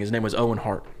in the ring. His name was Owen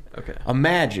Hart. Okay.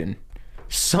 Imagine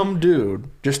some dude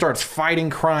just starts fighting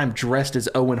crime dressed as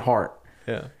Owen Hart.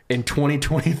 Yeah. In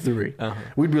 2023.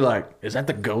 We'd be like, is that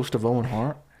the ghost of Owen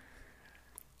Hart?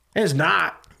 It's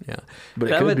not. Yeah.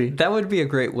 But it could be. That would be a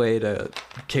great way to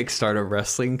kickstart a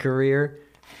wrestling career.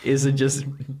 Is it just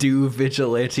do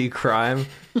vigilante crime?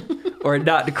 Or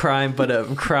not crime,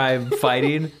 but crime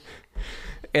fighting.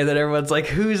 And then everyone's like,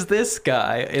 who's this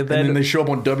guy? And then they show up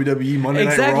on WWE Monday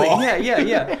Night Raw.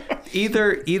 Yeah.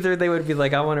 Either they would be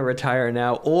like, I want to retire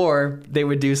now, or they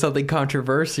would do something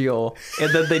controversial,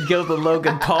 and then they'd go the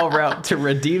Logan Paul route to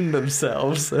redeem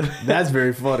themselves. That's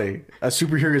very funny. A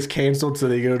superhero is canceled, so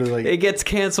they go to like... It gets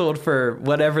canceled for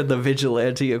whatever the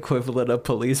vigilante equivalent of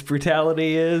police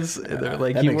brutality is. And they're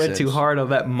like, you went too hard on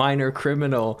that minor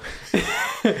criminal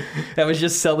that was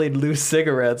just selling loose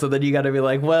cigarettes. And then you got to be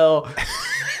like, well...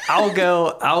 I'll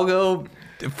go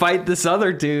fight this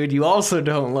other dude you also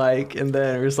don't like, and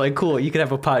then it's like, cool, you can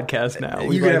have a podcast now.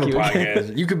 You can have a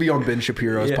podcast. You could be on Ben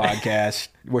Shapiro's podcast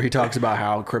where he talks about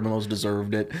how criminals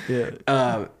deserved it.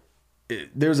 Yeah.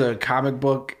 There's a comic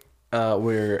book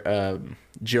where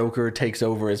Joker takes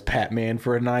over as Batman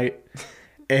for a night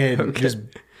and just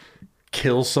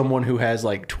kills someone who has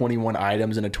like 21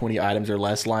 items in a 20 items or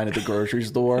less line at the grocery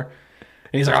store.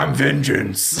 And he's like, I'm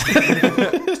vengeance.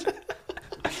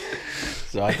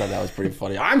 So I thought that was pretty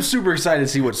funny. I'm super excited to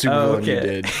see what Supervillain you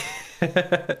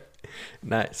did.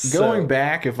 Nice. Going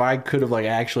back, if I could have like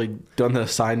actually done the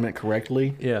assignment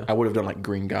correctly, I would have done like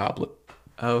Green Goblin.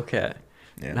 Okay.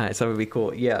 Yeah. Nice. That would be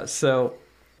cool. Yeah. So,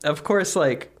 of course,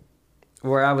 like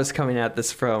where I was coming at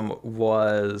this from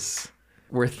was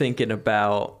we're thinking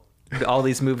about all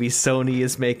these movies Sony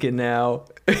is making now.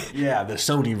 Yeah, the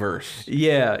Sonyverse.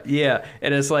 Yeah.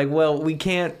 And it's like, well, we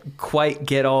can't quite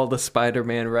get all the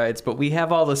Spider-Man rights, but we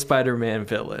have all the Spider-Man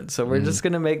villains. So we're just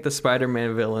going to make the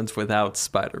Spider-Man villains without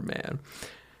Spider-Man.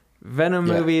 Venom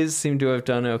movies seem to have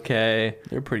done okay.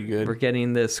 They're pretty good. We're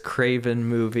getting this Craven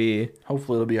movie.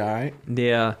 Hopefully it'll be all right.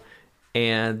 Yeah.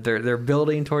 And they're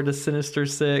building toward a Sinister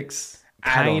Six.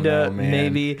 Kinda,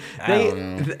 maybe.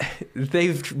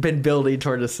 They've been building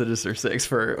toward a Sinister Six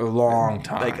for a long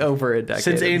time, like over a decade.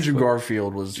 Since Andrew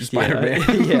Garfield was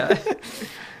Spider-Man. Yeah.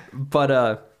 But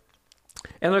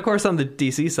and of course on the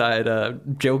DC side,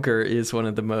 Joker is one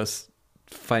of the most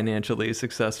financially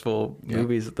successful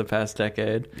movies of the past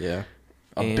decade. Yeah.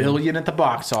 $1 billion at the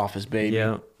box office, baby.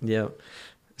 Yeah.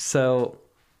 So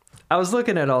I was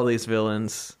looking at all these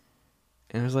villains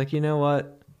and I was like, you know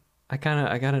what? I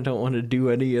kind of don't want to do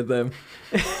any of them.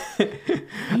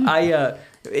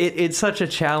 It's such a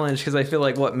challenge because I feel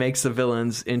like what makes the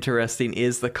villains interesting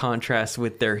is the contrast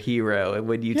with their hero, and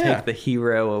when you take the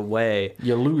hero away,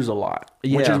 you lose a lot.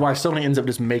 Which is why Sony ends up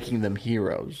just making them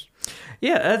heroes.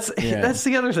 Yeah, that's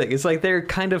the other thing. It's like they're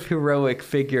kind of heroic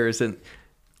figures, and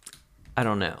I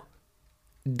don't know.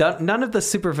 None of the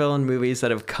supervillain movies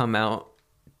that have come out,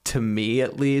 to me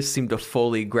at least, seem to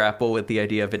fully grapple with the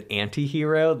idea of an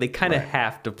anti-hero. They kind of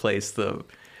have to place them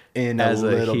as a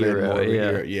little hero.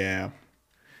 Bit more yeah.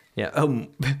 Oh,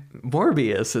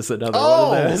 Morbius is another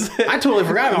one of those. I totally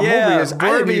forgot about Morbius.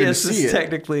 Morbius is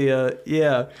technically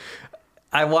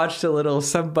I watched a little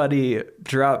somebody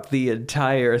drop the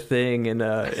entire thing in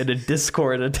a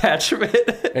Discord attachment.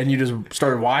 And you just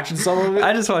started watching some of it?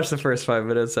 I just watched the first 5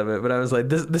 minutes of it, but I was like,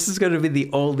 this is going to be the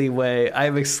only way.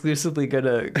 I'm exclusively going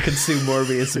to consume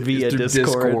Morbius via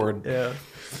Discord. Yeah.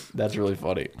 That's really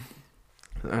funny.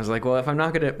 I was like, well, if I'm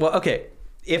not going to... Well, okay.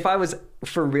 If I was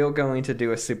for real going to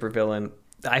do a supervillain,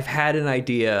 I've had an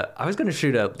idea. I was going to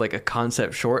shoot a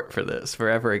concept short for this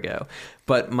forever ago.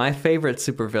 But my favorite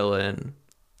supervillain...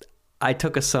 I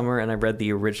took a summer and I read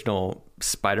the original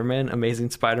Spider-Man, Amazing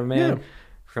Spider-Man,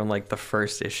 from like the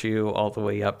first issue all the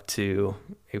way up to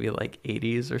maybe like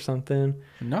 80s or something.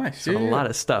 Nice. So a lot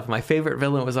of stuff. My favorite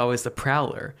villain was always the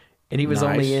Prowler. And he was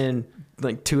only in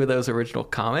like 2 of those original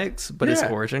comics, but his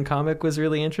origin comic was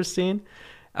really interesting.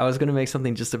 I was going to make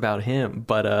something just about him,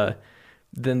 but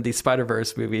then the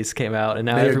Spider-Verse movies came out and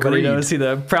now everybody knows who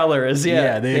the Prowler is.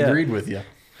 Yeah, they agreed with you.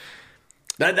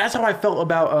 That's how I felt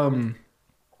about...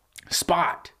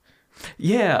 Spot.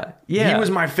 Yeah. He was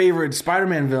my favorite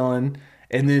Spider-Man villain,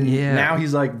 and then now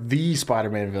he's like the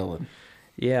Spider-Man villain.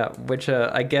 Yeah, which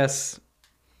I guess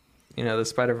the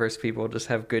Spider-Verse people just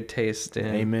have good taste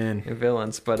in, Amen. in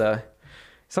villains. But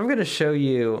so I'm going to show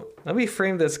you. Let me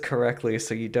frame this correctly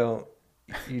so you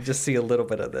just see a little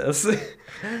bit of this.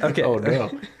 Okay. Oh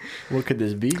no. What could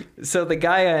this be? So the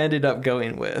guy I ended up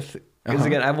going with, because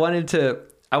again, I wanted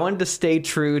to stay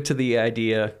true to the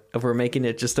idea of we're making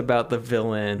it just about the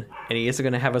villain, and he isn't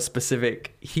going to have a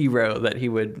specific hero that he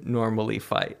would normally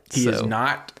fight. He is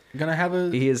not gonna have a.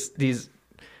 He's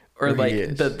or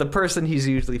like the person he's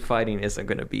usually fighting isn't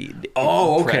going to be.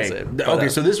 Oh, okay. Present, but, okay,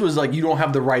 so this was like you don't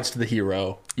have the rights to the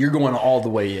hero. You're going all the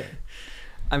way in.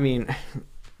 I mean,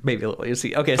 maybe a little. You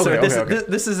see. Okay, so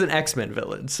this is an X-Men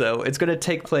villain, so it's going to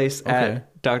take place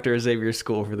at Dr. Xavier's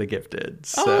School for the Gifted.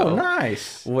 So oh,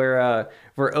 nice. We're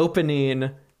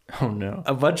opening. Oh no.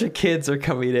 A bunch of kids are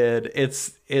coming in.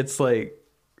 It's like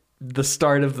the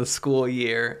start of the school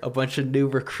year. A bunch of new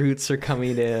recruits are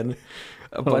coming in.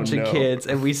 A bunch of kids,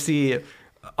 and we see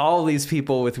all these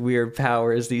people with weird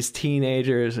powers. These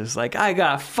teenagers. It's like, I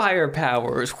got fire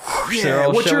powers. Yeah,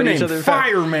 what's your name?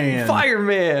 Fireman.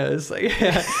 Fireman. It's like,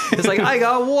 yeah. It's like, I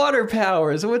got water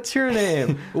powers. What's your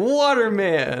name?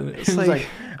 Waterman. It's like,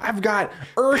 I've got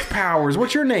earth powers.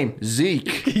 What's your name?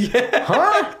 Zeke. Yeah.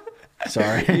 Huh?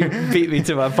 Sorry. You beat me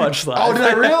to my punchline. Oh, did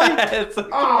I really?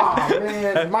 Oh,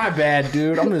 man. My bad,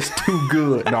 dude. I'm just too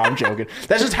good. No, I'm joking.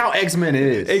 That's just how X-Men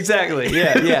is. Exactly.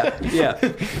 Yeah.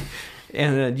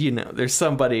 And then, there's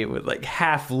somebody with like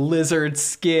half lizard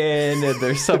skin, and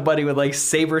there's somebody with like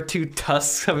saber-tooth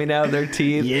tusks coming out of their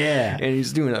teeth. Yeah. And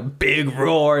he's doing a big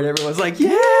roar, and everyone's like,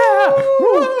 yeah!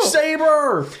 Woo!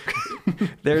 Saber!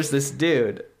 There's this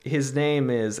dude. His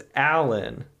name is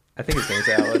Alan. I think his name's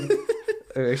Alan.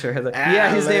 Make sure I have that.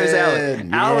 Yeah, his name is Alan.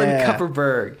 Yeah. Alan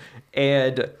Kupperberg.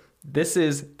 And this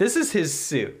is his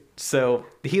suit. So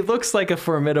he looks like a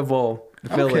formidable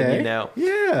villain,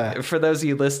 Yeah. For those of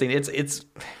you listening, it's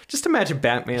just imagine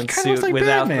Batman's suit like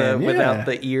without Batman, without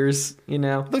the ears,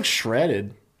 Looks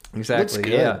shredded. Exactly. Looks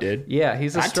good, dude. Yeah,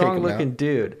 he's a strong looking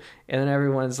dude. And then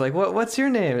everyone's like, what's your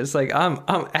name? It's like, I'm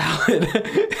Alan.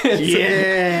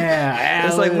 Yeah.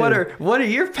 It's like, what are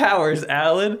your powers,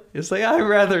 Alan? It's like, I'd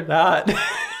rather not.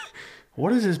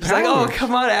 What is his powers? It's like, oh,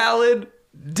 come on, Alan,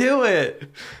 do it.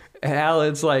 And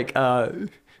Alan's like, no,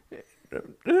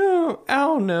 I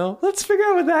don't know. Let's figure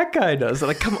out what that guy does.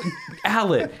 Like, come on,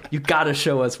 Alan, you got to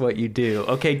show us what you do.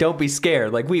 Okay, don't be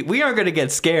scared. Like, we aren't going to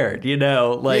get scared,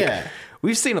 Like,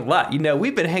 we've seen a lot.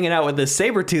 We've been hanging out with this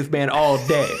saber-tooth man all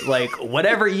day. Like,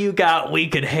 whatever you got, we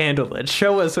could handle it.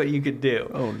 Show us what you could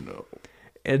do. Oh, no.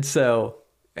 And so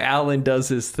Alan does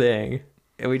his thing,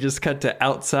 and we just cut to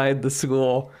outside the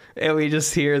school, and we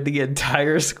just hear the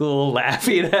entire school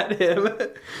laughing at him.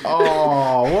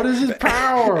 Oh, what is his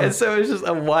power? And so it's just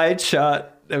a wide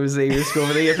shot of Xavier's School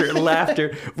for the Gifted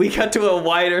laughter. We cut to a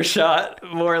wider shot,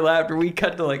 more laughter. We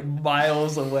cut to like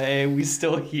miles away. We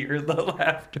still hear the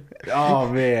laughter. Oh,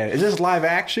 man. Is this live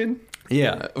action?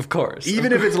 Yeah, of course.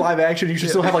 Even if it's live action, you should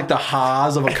still have like the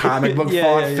ha's of a comic book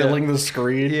font filling the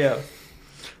screen. Yeah.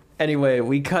 Anyway,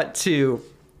 we cut to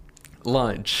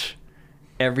lunch.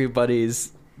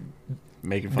 Everybody's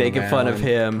making fun of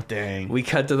him. Dang. We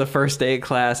cut to the first day of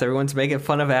class. Everyone's making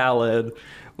fun of Alan.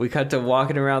 We cut to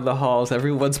walking around the halls.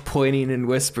 Everyone's pointing and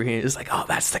whispering. It's like, oh,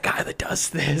 that's the guy that does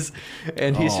this.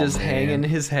 And he's just hanging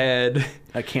his head.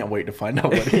 I can't wait to find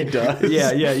out what he does.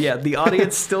 Yeah. The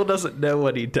audience still doesn't know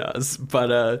what he does.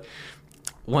 But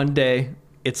one day,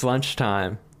 it's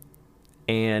lunchtime,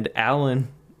 and Alan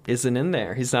isn't in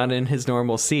there. He's not in his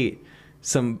normal seat.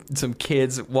 Some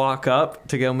kids walk up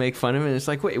to go make fun of him, and it's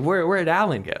like, wait, where'd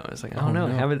Alan go? It's like, I don't know.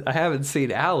 No. I haven't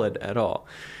seen Alan at all.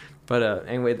 But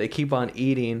anyway, they keep on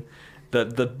eating.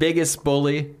 The biggest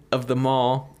bully of them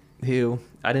all, who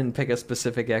I didn't pick a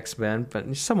specific X-Men,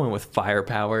 but someone with fire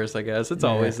powers, I guess. It's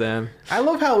always them. I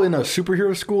love how in a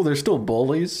superhero school there's still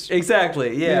bullies.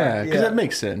 Exactly. Yeah. Because that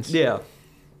makes sense. Yeah.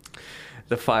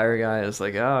 The fire guy is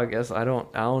like, oh, I guess I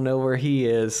don't know where he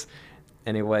is.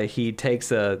 Anyway,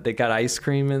 they got ice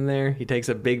cream in there. He takes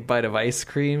a big bite of ice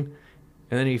cream,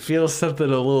 and then he feels something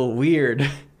a little weird.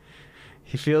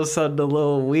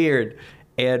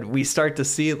 And we start to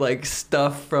see like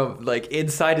stuff from like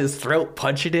inside his throat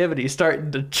punching him, and he's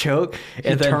starting to choke.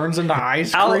 And he turns into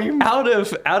ice cream. Out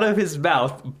of his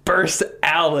mouth bursts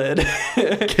Alan,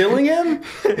 killing him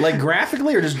like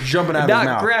graphically or just jumping out of his mouth.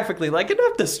 Not graphically, like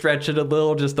enough to stretch it a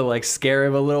little, just to like scare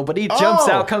him a little. But he jumps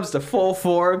out, comes to full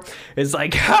form. It's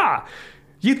like, ha!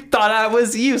 You thought I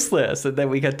was useless, and then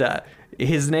we get that.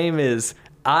 His name is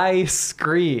I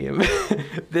Scream.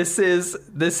 This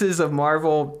is a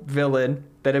Marvel villain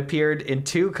that appeared in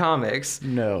 2 comics.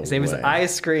 No, his name is I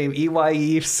Scream,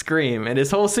 EYE Scream, and his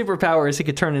whole superpower is he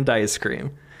could turn into ice cream.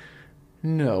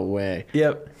 No way.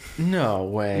 Yep. No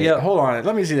way. Yep. Hold on.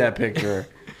 Let me see that picture.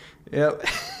 Yep.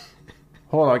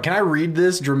 Hold on. Can I read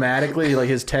this dramatically, like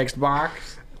his text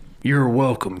box? You're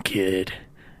welcome, kid.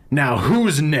 Now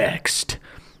who's next?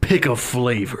 Pick a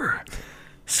flavor.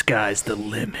 Sky's the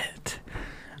limit.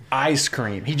 Ice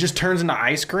cream. He just turns into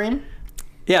ice cream?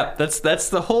 Yeah, that's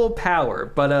the whole power.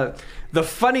 But the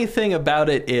funny thing about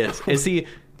it is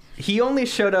he only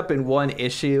showed up in one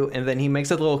issue, and then he makes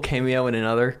a little cameo in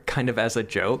another, kind of as a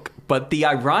joke. But the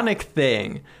ironic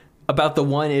thing about the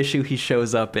one issue he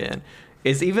shows up in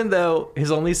is, even though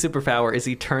his only superpower is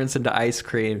he turns into ice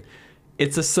cream,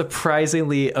 it's a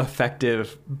surprisingly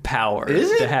effective power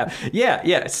to have.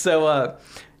 Yeah. So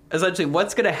essentially,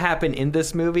 what's going to happen in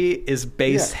this movie is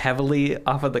based heavily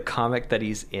off of the comic that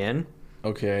he's in.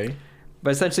 Okay.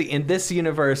 But essentially, in this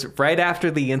universe, right after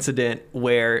the incident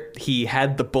where he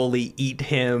had the bully eat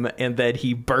him and then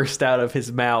he burst out of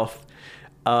his mouth,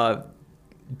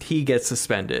 he gets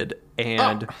suspended.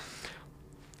 And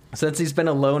since he's been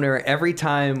a loner, every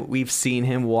time we've seen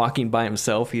him walking by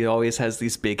himself, he always has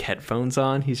these big headphones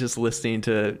on. He's just listening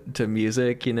to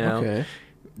music, you know,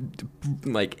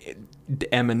 like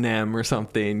Eminem or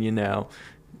something, you know.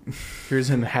 Here's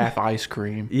him half ice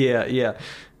cream. Yeah.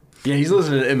 Yeah, he's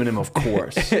listening to Eminem, of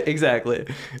course. Exactly.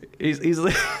 He's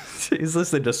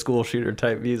listening to school shooter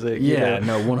type music. Yeah,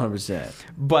 no, 100%.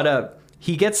 But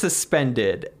he gets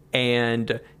suspended,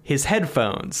 and his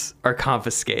headphones are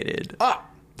confiscated.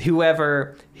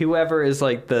 Whoever is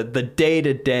like the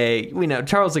day-to-day, we know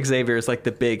Charles Xavier is like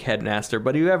the big headmaster,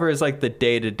 but whoever is like the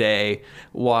day-to-day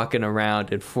walking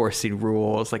around enforcing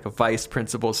rules, like a vice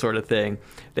principal sort of thing,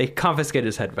 they confiscate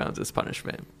his headphones as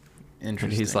punishment. Interesting.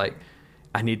 And he's like,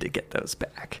 I need to get those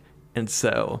back. And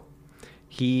so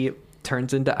he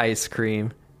turns into ice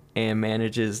cream and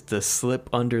manages to slip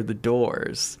under the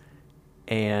doors.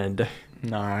 And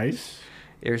nice.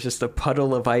 There's just a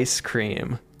puddle of ice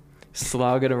cream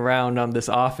slogging around on this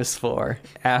office floor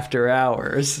after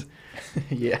hours.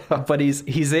 Yeah. But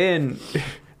he's in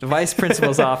the vice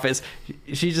principal's office.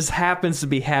 She just happens to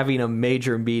be having a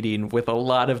major meeting with a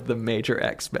lot of the major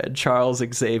X-Men. Charles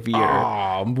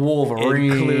Xavier.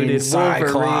 Wolverine. Included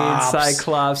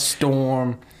Cyclops.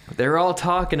 Storm. They're all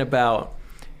talking about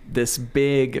this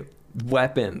big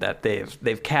weapon that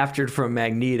they've captured from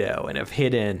Magneto and have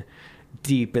hidden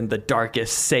deep in the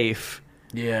darkest safe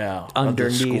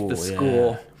underneath the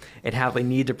school. And how they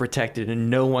need to protect it, and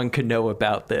no one could know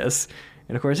about this.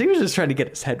 And of course, he was just trying to get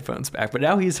his headphones back, but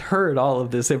now he's heard all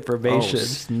of this information. Oh,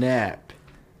 snap.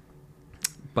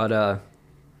 But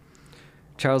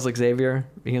Charles Xavier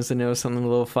begins to know something a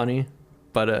little funny.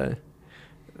 But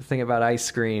the thing about ice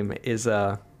cream is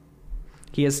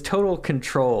he has total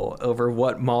control over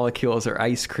what molecules are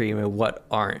ice cream and what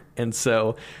aren't. And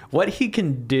so what he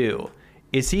can do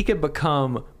is he can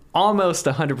become almost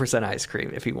 100% ice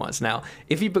cream if he wants. Now,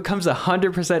 if he becomes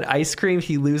 100% ice cream,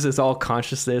 he loses all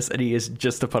consciousness and he is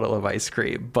just a puddle of ice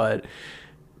cream. But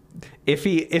if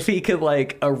he could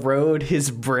like erode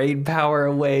his brain power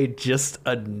away just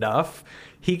enough,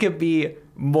 he could be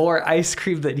more ice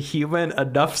cream than human,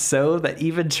 enough so that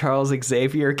even Charles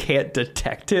Xavier can't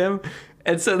detect him.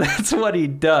 And so that's what he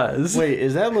does. Wait,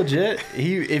 is that legit?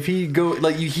 He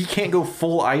can't go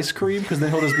full ice cream because then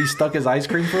he'll just be stuck as ice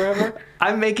cream forever?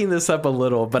 I'm making this up a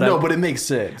little, but but it makes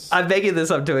sense. I'm making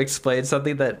this up to explain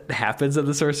something that happens in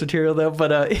the source material, though.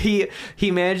 But he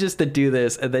manages to do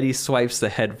this, and then he swipes the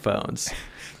headphones.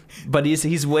 But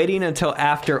he's waiting until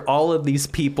after all of these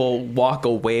people walk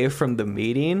away from the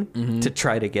meeting to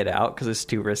try to get out because it's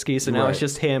too risky. So now it's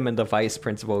just him and the vice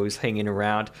principal who's hanging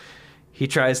around. He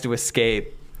tries to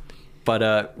escape,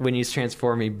 but when he's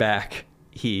transforming back,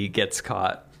 he gets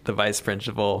caught. The vice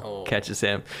principal catches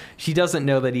him. She doesn't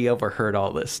know that he overheard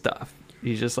all this stuff.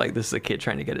 He's just like, this is a kid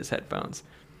trying to get his headphones.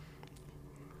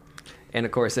 And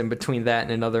of course, in between that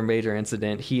and another major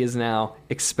incident, he is now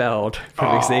expelled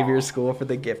from Xavier's School for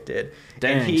the Gifted.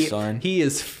 Dang, son. He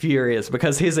is furious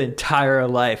because his entire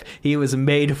life he was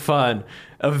made fun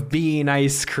of being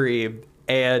ice cream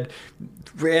and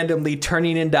randomly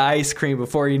turning into ice cream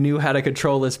before he knew how to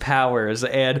control his powers.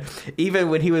 And even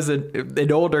when he was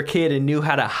an older kid and knew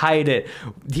how to hide it,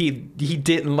 he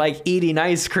didn't like eating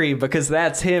ice cream because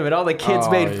that's him. And all the kids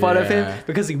made fun of him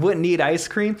because he wouldn't eat ice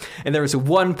cream. And there was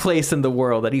one place in the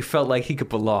world that he felt like he could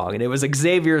belong, and it was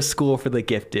Xavier's School for the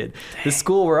Gifted. Dang. The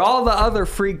school where all the other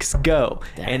freaks go.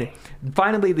 Dang. And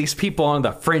finally, these people on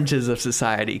the fringes of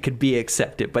society could be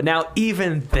accepted. But now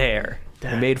even there,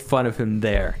 they made fun of him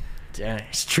there. Dang.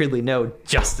 There's truly no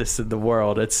justice in the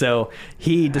world. And so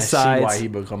he decides, I see why he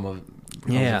becomes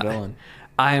a villain.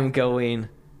 I am going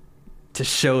to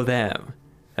show them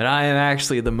and I am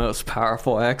actually the most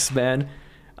powerful X-Men.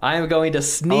 I am going to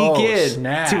sneak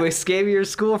to Xavier's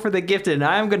school for the gifted, and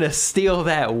I am going to steal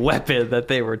that weapon that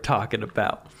they were talking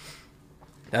about.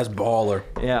 That's baller.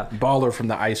 Yeah. Baller from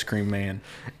the Ice Cream Man.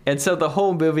 And so the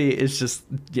whole movie is just,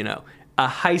 you know, a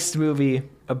heist movie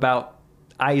about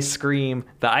ice cream,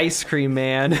 the Ice Cream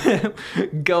Man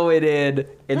going in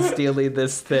and stealing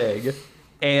this thing.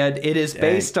 And it is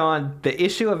based on the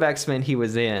issue of X-Men he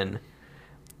was in.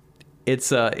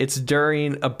 It's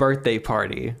during a birthday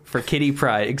party for Kitty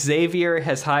Pryde. Xavier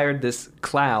has hired this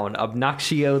clown,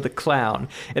 Obnoxio the Clown,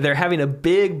 and they're having a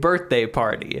big birthday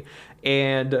party.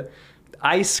 And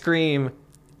Ice Cream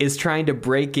is trying to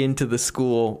break into the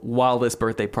school while this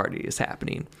birthday party is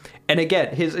happening. And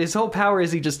again, his whole power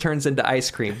is he just turns into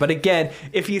ice cream. But again,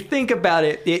 if you think about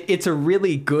it, it's a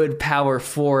really good power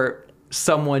for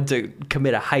someone to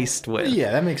commit a heist with.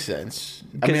 Yeah, that makes sense.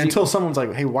 I mean, until someone's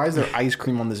like, hey, why is there ice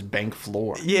cream on this bank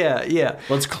floor? Yeah.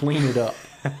 Let's clean it up.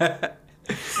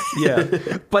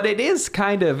 Yeah. But it is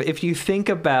kind of, if you think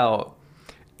about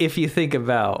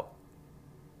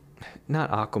not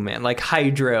Aquaman, like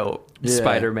Hydro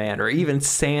Spider-Man or even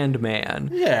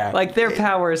Sandman. Yeah. Like their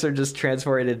powers are just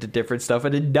transported into different stuff,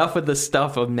 and enough of the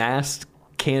stuff of Mask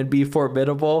can be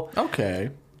formidable. Okay.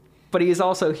 But he's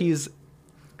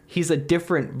a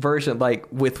different version.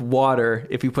 Like with water,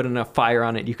 if you put enough fire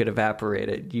on it, you could evaporate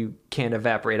it. You can't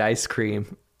evaporate ice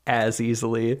cream as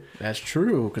easily. That's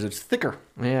true, because it's thicker.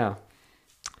 Yeah.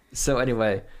 So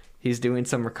anyway, he's doing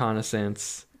some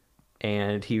reconnaissance,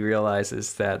 and he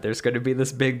realizes that there's going to be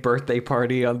this big birthday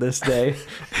party on this day.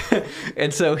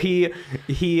 And so he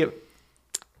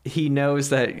knows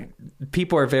that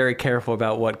people are very careful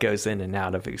about what goes in and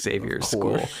out of Xavier's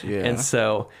school. Yeah. And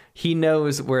so he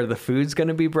knows where the food's going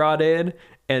to be brought in.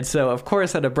 And so, of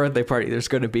course, at a birthday party, there's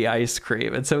going to be ice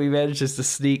cream. And so he manages to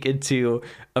sneak into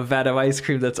a vat of ice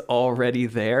cream that's already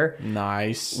there.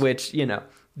 Nice. Which, you know,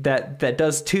 that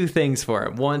does two things for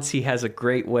him. Once, he has a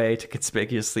great way to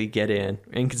inconspicuously get in.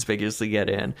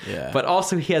 Yeah. But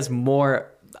also, he has more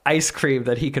ice cream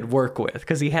that he could work with,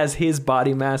 because he has his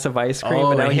body mass of ice cream,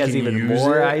 but now he has even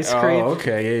more ice cream. Oh,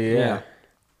 okay, yeah.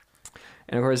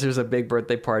 And of course, there's a big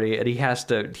birthday party, and he has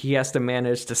to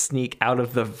manage to sneak out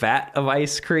of the vat of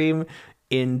ice cream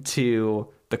into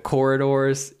the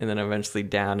corridors, and then eventually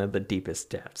down to the deepest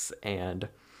depths. And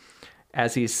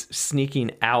as he's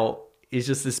sneaking out, is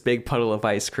just this big puddle of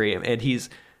ice cream, and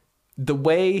the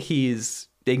way he's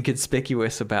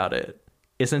inconspicuous about it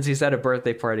is, since he's at a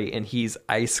birthday party and he's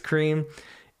ice cream,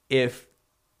 if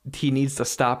he needs to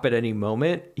stop at any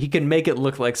moment, he can make it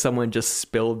look like someone just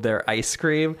spilled their ice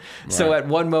cream. Right. So at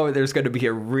one moment, there's going to be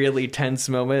a really tense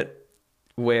moment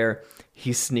where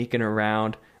he's sneaking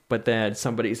around, but then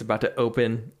somebody's about to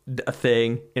open a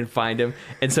thing and find him.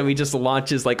 And so he just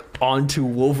launches like onto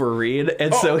Wolverine.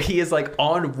 And so he is like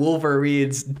on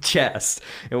Wolverine's chest.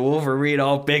 And Wolverine,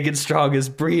 all big and strong, is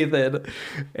breathing.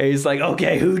 And he's like,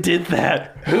 okay, who did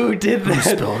that? Who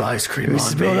spilled ice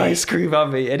cream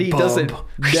on me? And he doesn't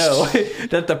know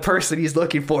that the person he's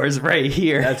looking for is right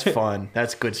here. That's fun.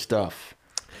 That's good stuff.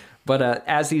 But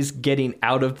as he's getting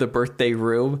out of the birthday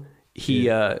room,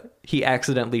 he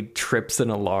accidentally trips an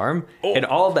alarm, and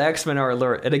all the X-Men are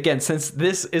alert. And again, since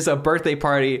this is a birthday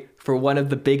party for one of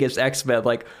the biggest X-Men,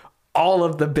 like all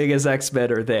of the biggest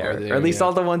X-Men are there, or at least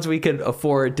all the ones we could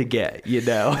afford to get, you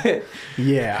know?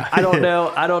 Yeah. I don't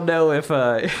know if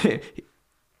I'm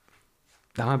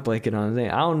blanking on his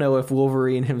name. I don't know if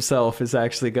Wolverine himself is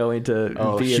actually going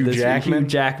to be in this. Hugh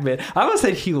Jackman. I almost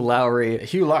said Hugh Lowry.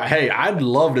 Hey, I'd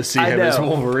love to see him as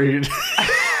Wolverine.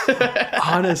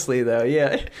 Honestly, though,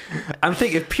 yeah, I'm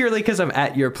thinking purely because I'm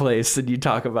at your place and you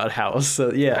talk about House. So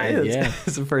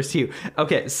it's the first Hugh.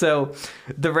 Okay, so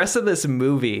the rest of this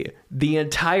movie, the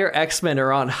entire X-Men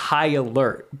are on high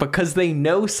alert because they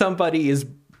know somebody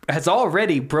has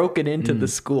already broken into the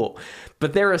school,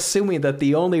 but they're assuming that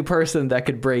the only person that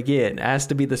could break in has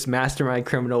to be this mastermind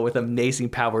criminal with amazing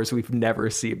powers we've never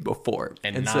seen before,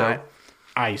 and not so,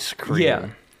 ice cream. Yeah,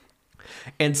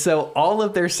 and so all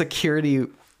of their security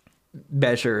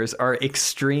measures are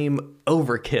extreme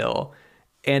overkill,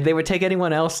 and they would take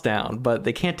anyone else down, but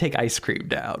they can't take ice cream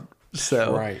down.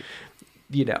 So, right.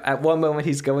 You know, at one moment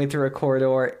he's going through a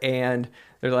corridor and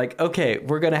they're like, okay,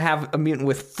 we're going to have a mutant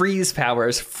with freeze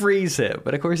powers, freeze him.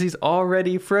 But of course he's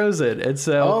already frozen. And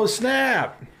so, oh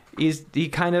snap. He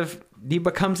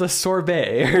becomes a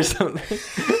sorbet or something.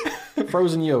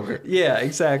 Frozen yogurt. Yeah,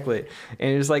 exactly.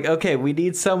 And it's like, okay, we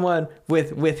need someone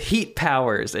with heat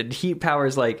powers, and heat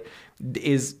powers like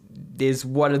is is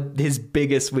one of his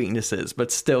biggest weaknesses,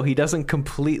 but still he doesn't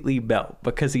completely melt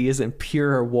because he isn't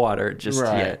pure water just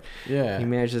yet. Yeah. He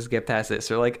manages to get past it.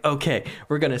 So like, okay,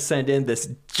 we're going to send in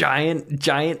this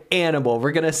giant animal.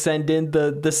 We're going to send in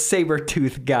the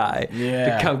saber-tooth guy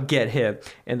to come get him.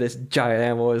 And this giant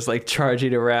animal is like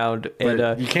charging around,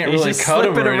 and you can't he's really just cut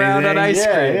him slipping or around on anything.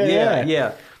 ice cream.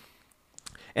 Yeah.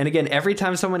 And again, every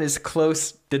time someone is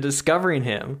close to discovering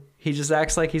him, he just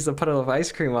acts like he's a puddle of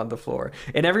ice cream on the floor.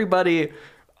 And everybody,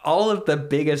 all of the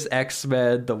biggest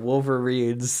X-Men, the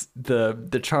Wolverines,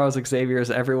 the Charles Xaviers,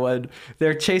 everyone,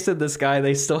 they're chasing this guy.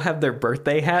 They still have their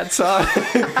birthday hats on.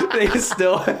 They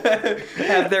still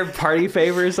have their party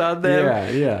favors on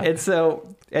them. Yeah. And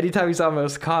so anytime he's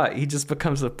almost caught, he just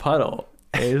becomes a puddle.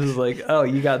 And he's just like, oh,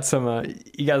 you got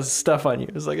stuff on you.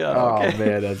 It's like, oh, okay.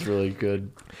 Man, that's really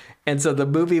good. And so the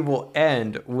movie will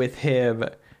end with him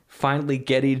finally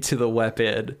getting to the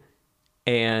weapon,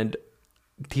 and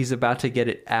he's about to get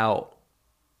it out.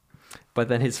 But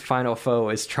then his final foe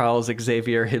is Charles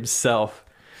Xavier himself.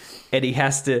 And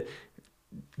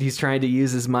he's trying to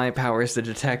use his mind powers to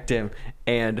detect him.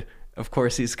 And of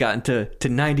course he's gotten to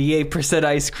 98%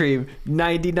 ice cream,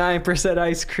 99%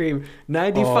 ice cream,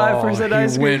 95%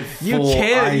 ice cream.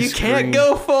 You can't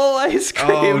go full ice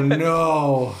cream. Oh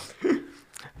no.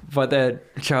 But then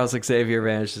Charles Xavier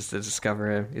manages to discover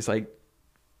him. He's like,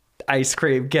 ice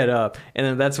cream, get up. And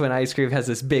then that's when ice cream has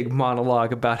this big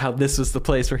monologue about how this was the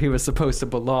place where he was supposed to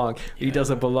belong. He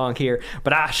doesn't belong here,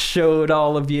 but I showed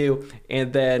all of you.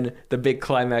 And then the big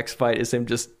climax fight is him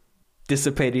just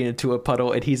dissipating into a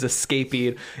puddle, and he's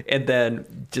escaping. And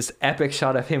then just epic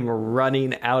shot of him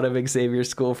running out of Xavier's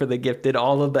school for the gifted.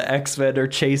 All of the X-Men are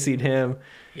chasing him.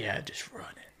 Yeah, just running.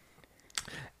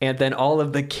 And then all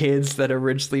of the kids that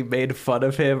originally made fun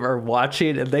of him are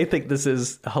watching, and they think this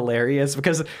is hilarious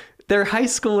because they're high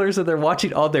schoolers and they're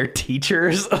watching all their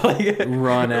teachers like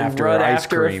run after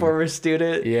a former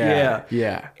student.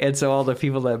 Yeah. And so all the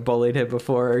people that bullied him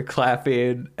before are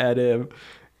clapping at him.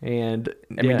 And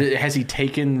I mean, has he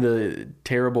taken the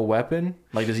terrible weapon?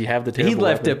 Like, does he have the terrible weapon? He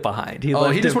left weapon? it behind.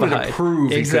 He just wanted to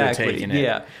prove he could have taken it.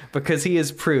 Yeah, because he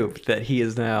has proved that he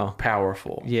is now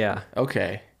powerful. Yeah.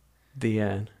 Okay. The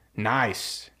end.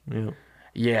 Nice. Yeah.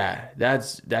 Yeah,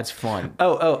 that's fun.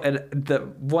 Oh, and the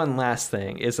one last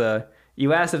thing is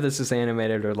you asked if this was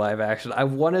animated or live action. I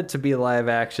wanted to be live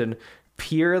action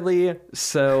purely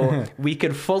so we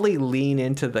could fully lean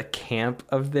into the camp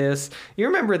of this. You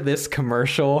remember this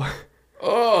commercial?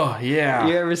 Oh, yeah.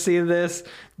 You ever see this?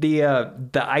 The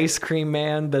ice cream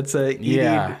man that's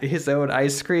eating his own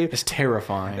ice cream. It's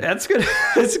terrifying. That's gonna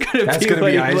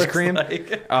be ice cream.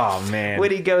 Like. Oh man!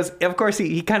 When he goes, of course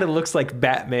he kind of looks like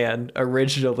Batman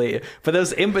originally, but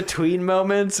those in between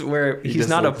moments where he's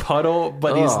not a puddle,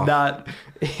 but he's not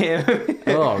him.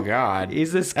 Oh god,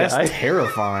 he's this guy. That's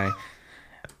terrifying.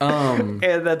 And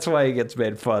that's why he gets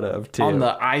made fun of too. On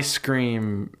the ice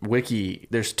cream wiki,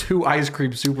 there's 2 ice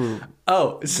cream super.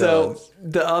 Oh, so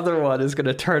the other one is going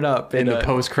to turn up in the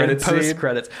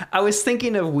post-credits. I was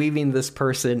thinking of weaving this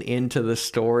person into the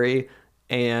story,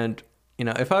 and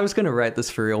if I was going to write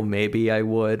this for real, maybe I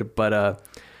would. But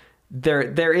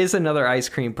there is another ice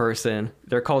cream person.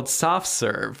 They're called Soft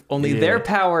Serve. Only their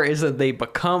power isn't they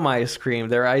become ice cream.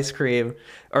 Their ice cream,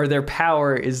 or their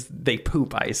power is they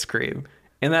poop ice cream.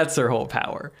 And that's their whole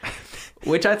power.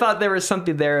 Which I thought there was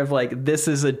something there of like, this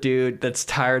is a dude that's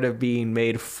tired of being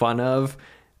made fun of.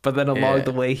 But then along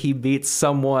the way, he meets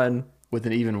someone with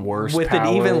an even worse with power.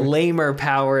 An even lamer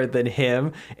power than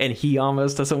him. And he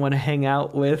almost doesn't want to hang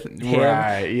out with him.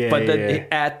 Right, yeah. But then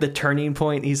at the turning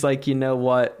point, he's like, you know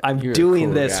what? You're doing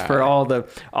cool this guy. For all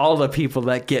the people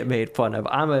that get made fun of.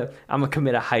 I'm a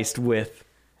commit a heist with.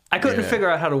 I couldn't figure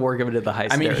out how to work him into the heist.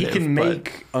 I mean, he can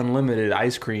make unlimited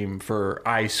ice cream for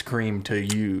ice cream to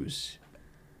use.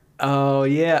 Oh,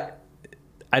 yeah.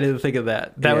 I didn't think of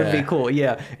that. That would be cool.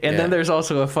 Yeah. And then there's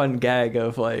also a fun gag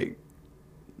of like,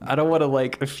 I don't want to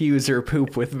like fuse your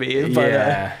poop with me. But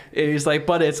and he's like,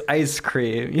 but it's ice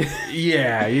cream.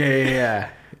 Yeah.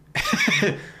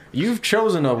 You've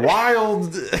chosen a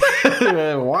wild.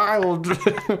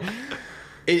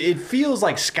 It feels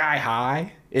like Sky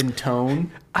High in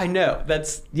tone. I know.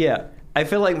 I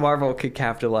feel like Marvel could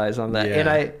capitalize on that. And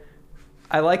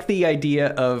I like the idea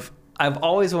of, I've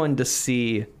always wanted to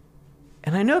see,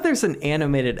 and I know there's an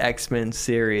animated X-Men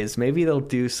series. Maybe they'll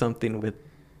do something with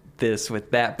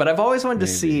that. But I've always wanted to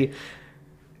see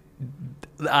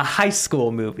a high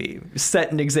school movie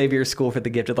set in Xavier's School for the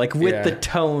Gifted, like with the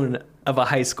tone of a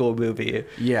high school movie.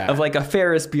 Yeah. Of like a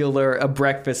Ferris Bueller, a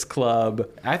Breakfast Club.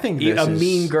 I think this a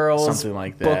Mean Girls, something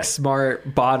like that. Book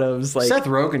Smart, Bottoms. Like Seth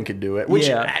Rogen could do it. Which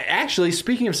actually,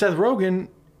 speaking of Seth Rogen,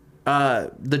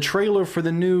 The trailer for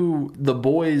the new The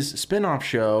Boys spinoff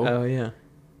show. Oh yeah.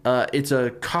 It's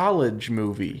a college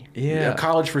movie. Yeah. A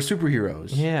college for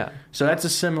superheroes. Yeah. So that's a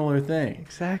similar thing.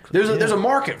 Exactly. There's a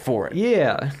market for it.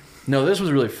 Yeah. No, this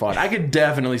was really fun. I could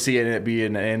definitely see it be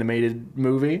an animated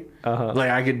movie. Like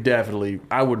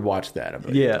I would watch that a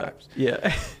million times.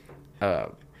 Yeah.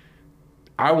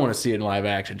 I want to see it in live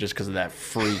action just because of that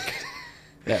freak.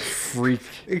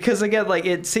 Because again, like,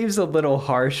 it seems a little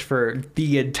harsh for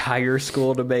the entire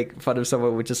school to make fun of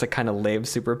someone with just a kind of lame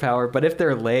superpower. But if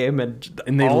they're lame and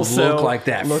they also look like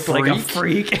that, like a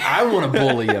freak, I want to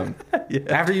bully them.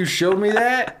 After you showed me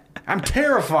that, I'm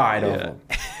terrified of them.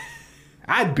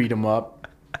 I'd beat them up.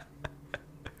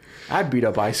 I'd beat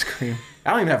up Ice Cream.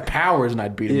 I don't even have powers, and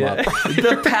I'd beat him up.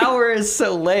 The power is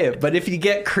so lame, but if you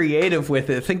get creative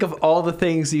with it, think of all the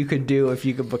things you could do if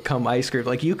you could become Ice Cream.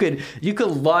 Like you could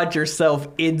lodge yourself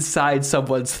inside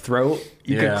someone's throat.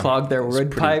 You could clog their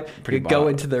windpipe. You could go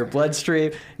into their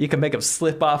bloodstream. You can make them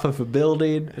slip off of a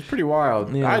building. It's pretty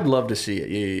wild. Yeah. I'd love to see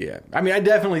it. Yeah. I mean, I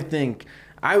definitely think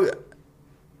I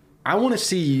want to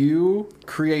see you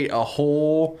create a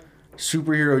whole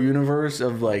superhero universe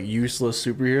of like useless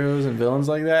superheroes and villains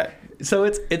like that. So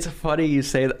it's funny you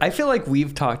say that. I feel like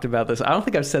we've talked about this. I don't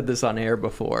think I've said this on air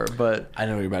before, but I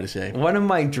know what you're about to say. One of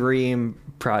my dream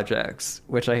projects,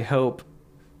 which I hope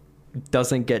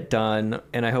doesn't get done,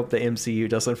 and I hope the MCU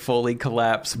doesn't fully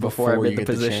collapse before I'm in the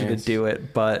position to do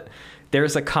it, but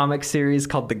there's a comic series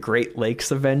called The Great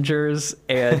Lakes Avengers,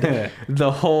 and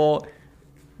the whole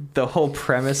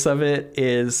premise of it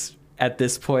is, at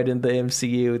this point in the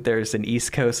MCU, there's an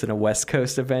East Coast and a West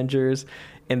Coast Avengers,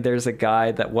 and there's a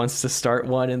guy that wants to start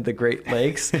one in the Great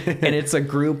Lakes, and it's a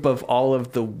group of all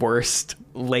of the worst,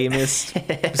 lamest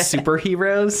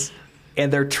superheroes,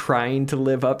 and they're trying to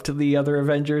live up to the other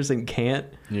Avengers and can't.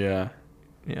 Yeah.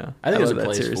 I think there's a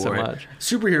place for it.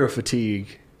 Superhero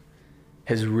fatigue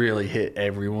has really hit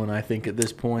everyone, I think, at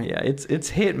this point. Yeah, it's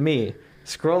hit me.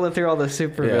 Scrolling through all the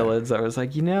supervillains, I was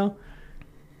like,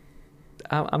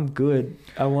 I'm good.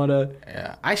 I want to...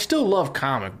 Yeah, I still love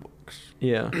comic books.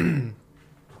 Yeah.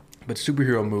 But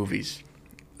superhero movies,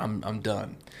 I'm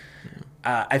done.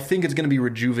 I think it's going to be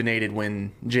rejuvenated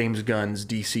when James Gunn's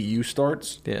DCU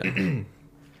starts. Yeah.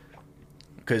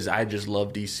 Because I just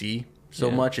love DC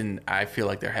so much, and I feel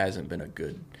like there hasn't been a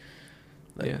good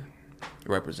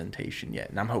representation yet.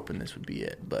 And I'm hoping this would be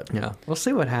it. But yeah, we'll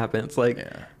see what happens.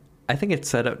 I think it's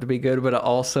set up to be good, but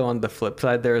also on the flip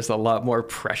side, there's a lot more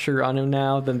pressure on him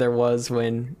now than there was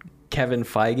when Kevin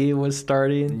Feige was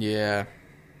starting. Yeah.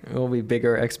 It will be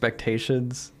bigger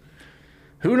expectations.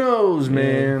 Who knows,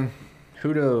 man?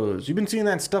 Who knows? You've been seeing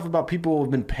that stuff about people who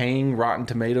have been paying Rotten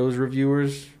Tomatoes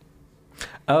reviewers?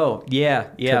 Oh, yeah.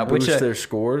 To boost their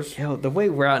scores? The way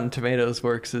Rotten Tomatoes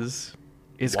works is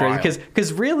crazy.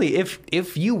 Because really,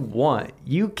 if you want,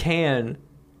 you can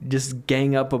just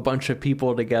gang up a bunch of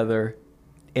people together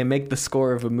and make the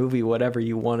score of a movie whatever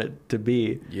you want it to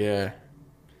be. Yeah.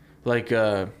 Like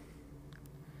the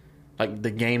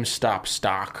GameStop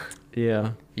stock.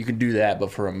 Yeah. You can do that,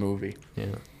 but for a movie.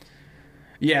 Yeah.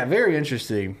 Yeah, very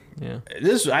interesting. Yeah.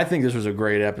 I think this was a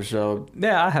great episode.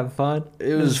 Yeah, I have fun.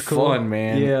 It was cool. fun,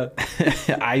 man. Yeah.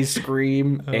 Ice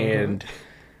Cream and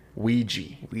Ouija.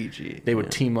 They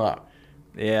would team up.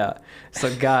 Yeah.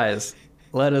 So guys,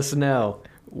 let us know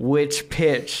which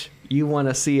pitch you want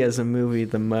to see as a movie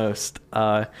the most.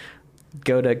 Go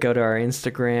to our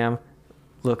Instagram.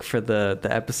 Look for the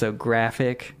episode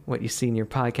graphic, what you see in your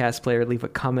podcast player. Leave a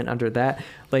comment under that,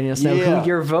 letting us know who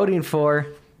you're voting for.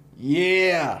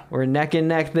 Yeah. We're neck and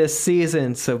neck this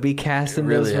season, so be casting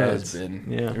those votes. It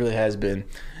really has been.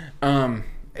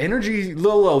 Energy a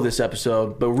little low this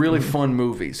episode, but really fun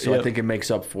movie, so I think it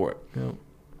makes up for it. Yep.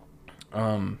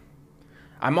 I'm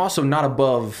also not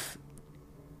above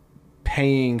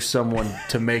paying someone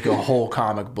to make a whole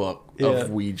comic book of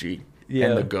Ouija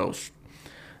and the ghost.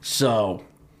 So...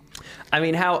 I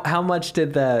mean, how much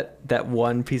did that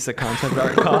one piece of concept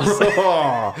art cost?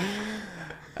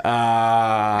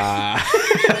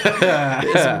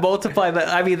 Just multiply that.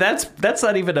 I mean, that's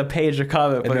not even a page of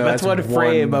comic book. That's one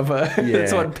frame of a.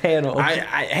 That's one panel.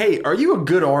 Hey, are you a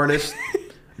good artist?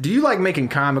 Do you like making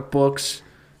comic books?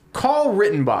 Call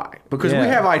Written By, because we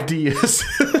have ideas.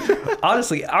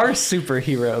 Honestly, our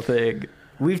superhero thing,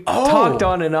 we've talked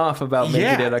on and off about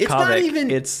making it a comic. Not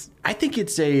even, I think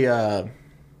it's a.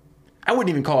 I wouldn't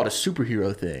even call it a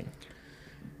superhero thing.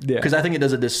 Yeah. Because I think it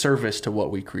does a disservice to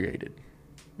what we created.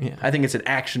 Yeah. I think it's an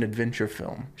action-adventure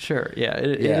film. Sure, yeah.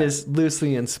 It is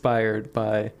loosely inspired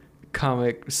by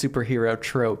comic superhero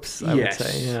tropes, I would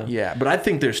say. Yeah, but I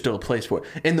think there's still a place for it.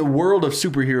 In the world of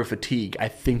superhero fatigue, I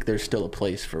think there's still a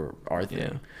place for our thing.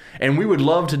 Yeah. And we would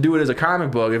love to do it as a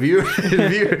comic book. If you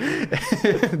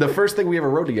the first thing we ever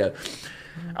wrote together.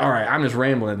 All right, I'm just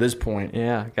rambling at this point.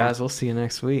 Yeah, guys, we'll see you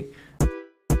next week.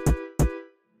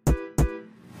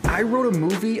 I wrote a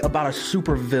movie about a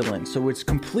supervillain, so it's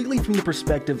completely from the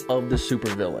perspective of the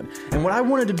supervillain. And what I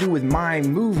wanted to do with my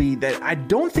movie that I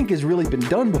don't think has really been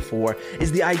done before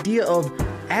is the idea of,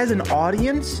 as an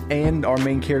audience and our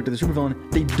main character, the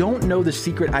supervillain, they don't know the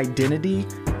secret identity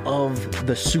of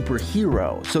the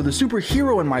superhero. So the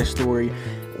superhero in my story,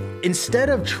 instead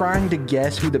of trying to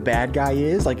guess who the bad guy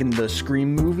is, like in the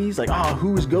Scream movies, like, oh,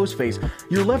 who's Ghostface?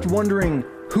 You're left wondering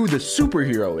who the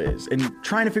superhero is and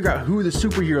trying to figure out who the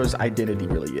superhero's identity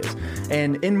really is.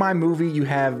 And in my movie, you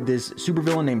have this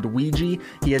supervillain named Ouija.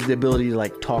 He has the ability to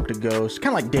like talk to ghosts,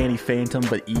 kind of like Danny Phantom,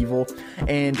 but evil.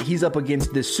 And he's up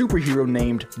against this superhero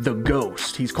named the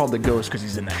Ghost. He's called the Ghost because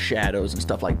he's in the shadows and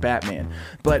stuff like Batman.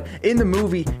 But in the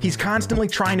movie, he's constantly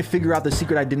trying to figure out the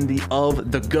secret identity of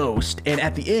the Ghost. And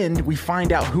at the end, we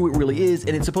find out who it really is,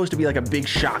 and it's supposed to be like a big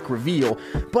shock reveal.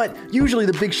 But usually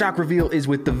the big shock reveal is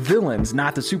with the villains,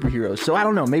 not the superheroes. So I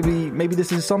don't know, maybe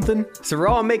this is something. So we're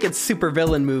all making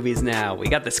supervillain movies now. We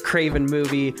got this Craven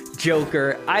movie,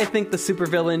 Joker. I think the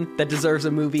supervillain that deserves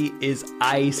a movie is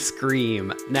Ice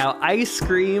Cream. Now, Ice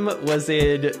Cream was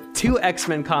in 2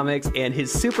 X-Men comics, and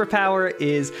his superpower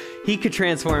is he could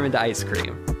transform into ice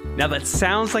cream. Now that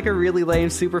sounds like a really lame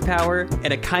superpower,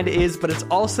 and it kind of is, but it's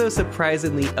also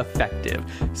surprisingly effective.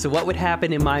 So what would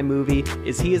happen in my movie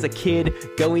is he is a kid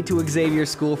going to Xavier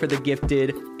School for the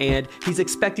Gifted, and he's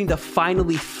expecting to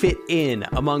finally fit in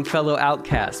among fellow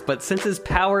outcasts. But since his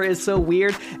power is so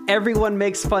weird, everyone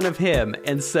makes fun of him.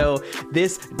 And so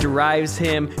this drives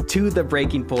him to the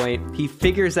breaking point. He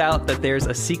figures out that there's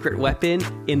a secret weapon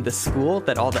in the school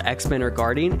that all the X-Men are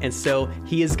guarding, and so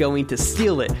he is going to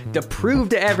steal it to prove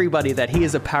to everybody that he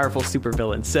is a powerful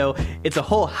supervillain. So it's a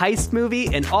whole heist movie,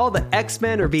 and all the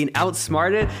X-Men are being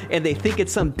outsmarted, and they think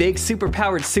it's some big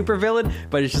superpowered supervillain,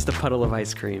 but it's just a puddle of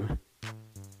ice cream.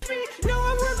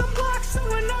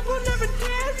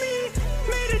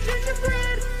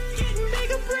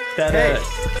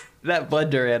 That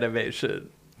blender animation.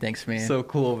 Thanks, man. So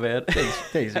cool, man.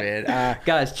 Thanks, man.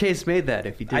 Guys, Chase made that,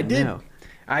 if you didn't know.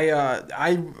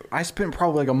 I spent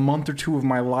probably like a month or 2 of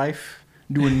my life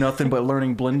doing nothing but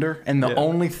learning Blender, and the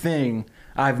only thing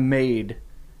I've made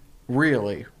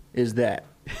really is that.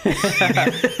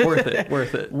 Worth it.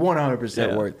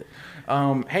 100% worth it.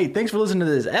 Hey, thanks for listening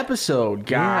to this episode,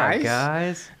 guys. Yeah,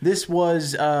 guys. This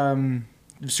was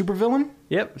Supervillain?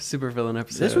 Yep, Supervillain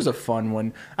episode. This was a fun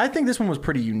one. I think this one was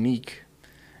pretty unique.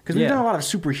 Because we've done a lot of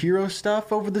superhero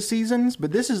stuff over the seasons,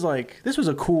 but this was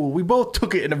a cool, we both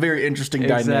took it in a very interesting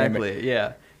dynamic. Exactly,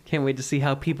 yeah. Can't wait to see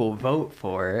how people vote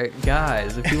for it.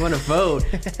 Guys, if you want to vote,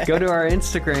 go to our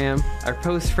Instagram. Our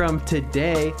post from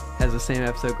today has the same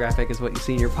episode graphic as what you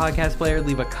see in your podcast player.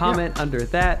 Leave a comment under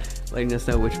that, letting us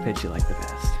know which pitch you like the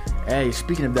best. Hey,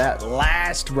 speaking of that,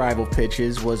 last Rival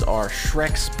Pitches was our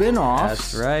Shrek spinoff.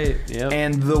 That's right. Yep.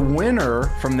 And the winner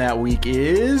from that week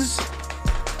is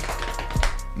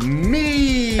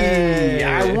me. Hey.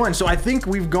 I won. So I think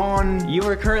we've gone. You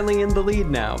are currently in the lead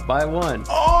now by 1.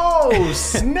 Oh,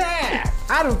 snap.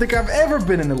 I don't think I've ever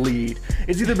been in the lead.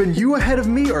 It's either been you ahead of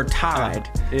me or tied.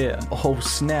 Yeah. Oh,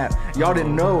 snap. Y'all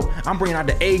didn't know. I'm bringing out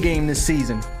the A game this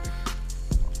season.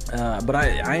 But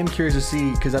I am curious to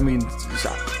see, because I mean,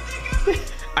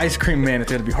 Ice Cream Man is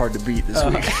going to be hard to beat this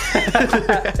week.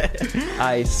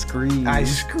 Ice Cream.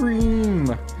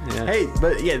 Yeah. Hey,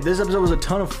 but yeah, this episode was a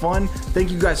ton of fun.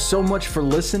 Thank you guys so much for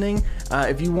listening.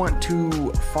 If you want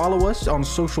to follow us on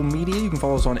social media, you can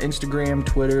follow us on Instagram,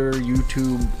 Twitter,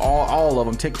 YouTube, all of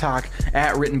them. TikTok,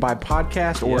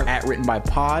 @WrittenByPodcast or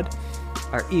 @WrittenByPod.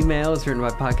 Our email is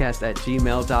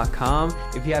writtenbypodcast@gmail.com.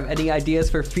 If you have any ideas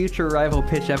for future Rival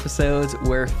Pitch episodes,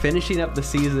 we're finishing up the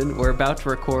season. We're about to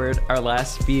record our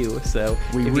last few. So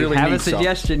if you have a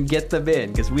suggestion, get them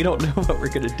in, because we don't know what we're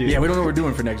going to do. Yeah, we don't know what we're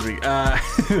doing for next week.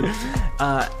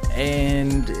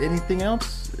 And anything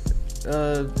else?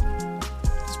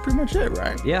 That's pretty much it,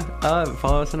 right? Yeah.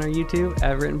 Follow us on our YouTube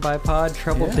 @WrittenByPod.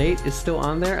 Trouble Date is still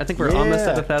on there. I think we're almost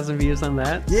at 1,000 views on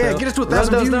that. Yeah, so get us to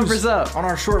 1,000 views. Numbers up on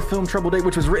our short film Trouble Date,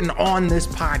 which was written on this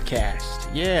podcast.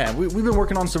 Yeah, we've been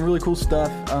working on some really cool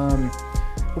stuff.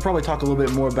 We'll probably talk a little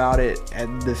bit more about it at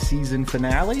the season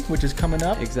finale, which is coming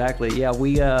up. Exactly. Yeah,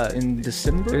 we in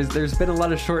December. There's been a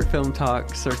lot of short film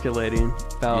talk circulating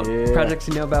about projects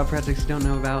you know about, projects you don't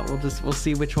know about. We'll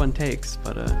see which one takes,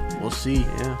 but we'll see.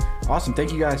 Yeah. Awesome.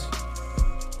 Thank you guys.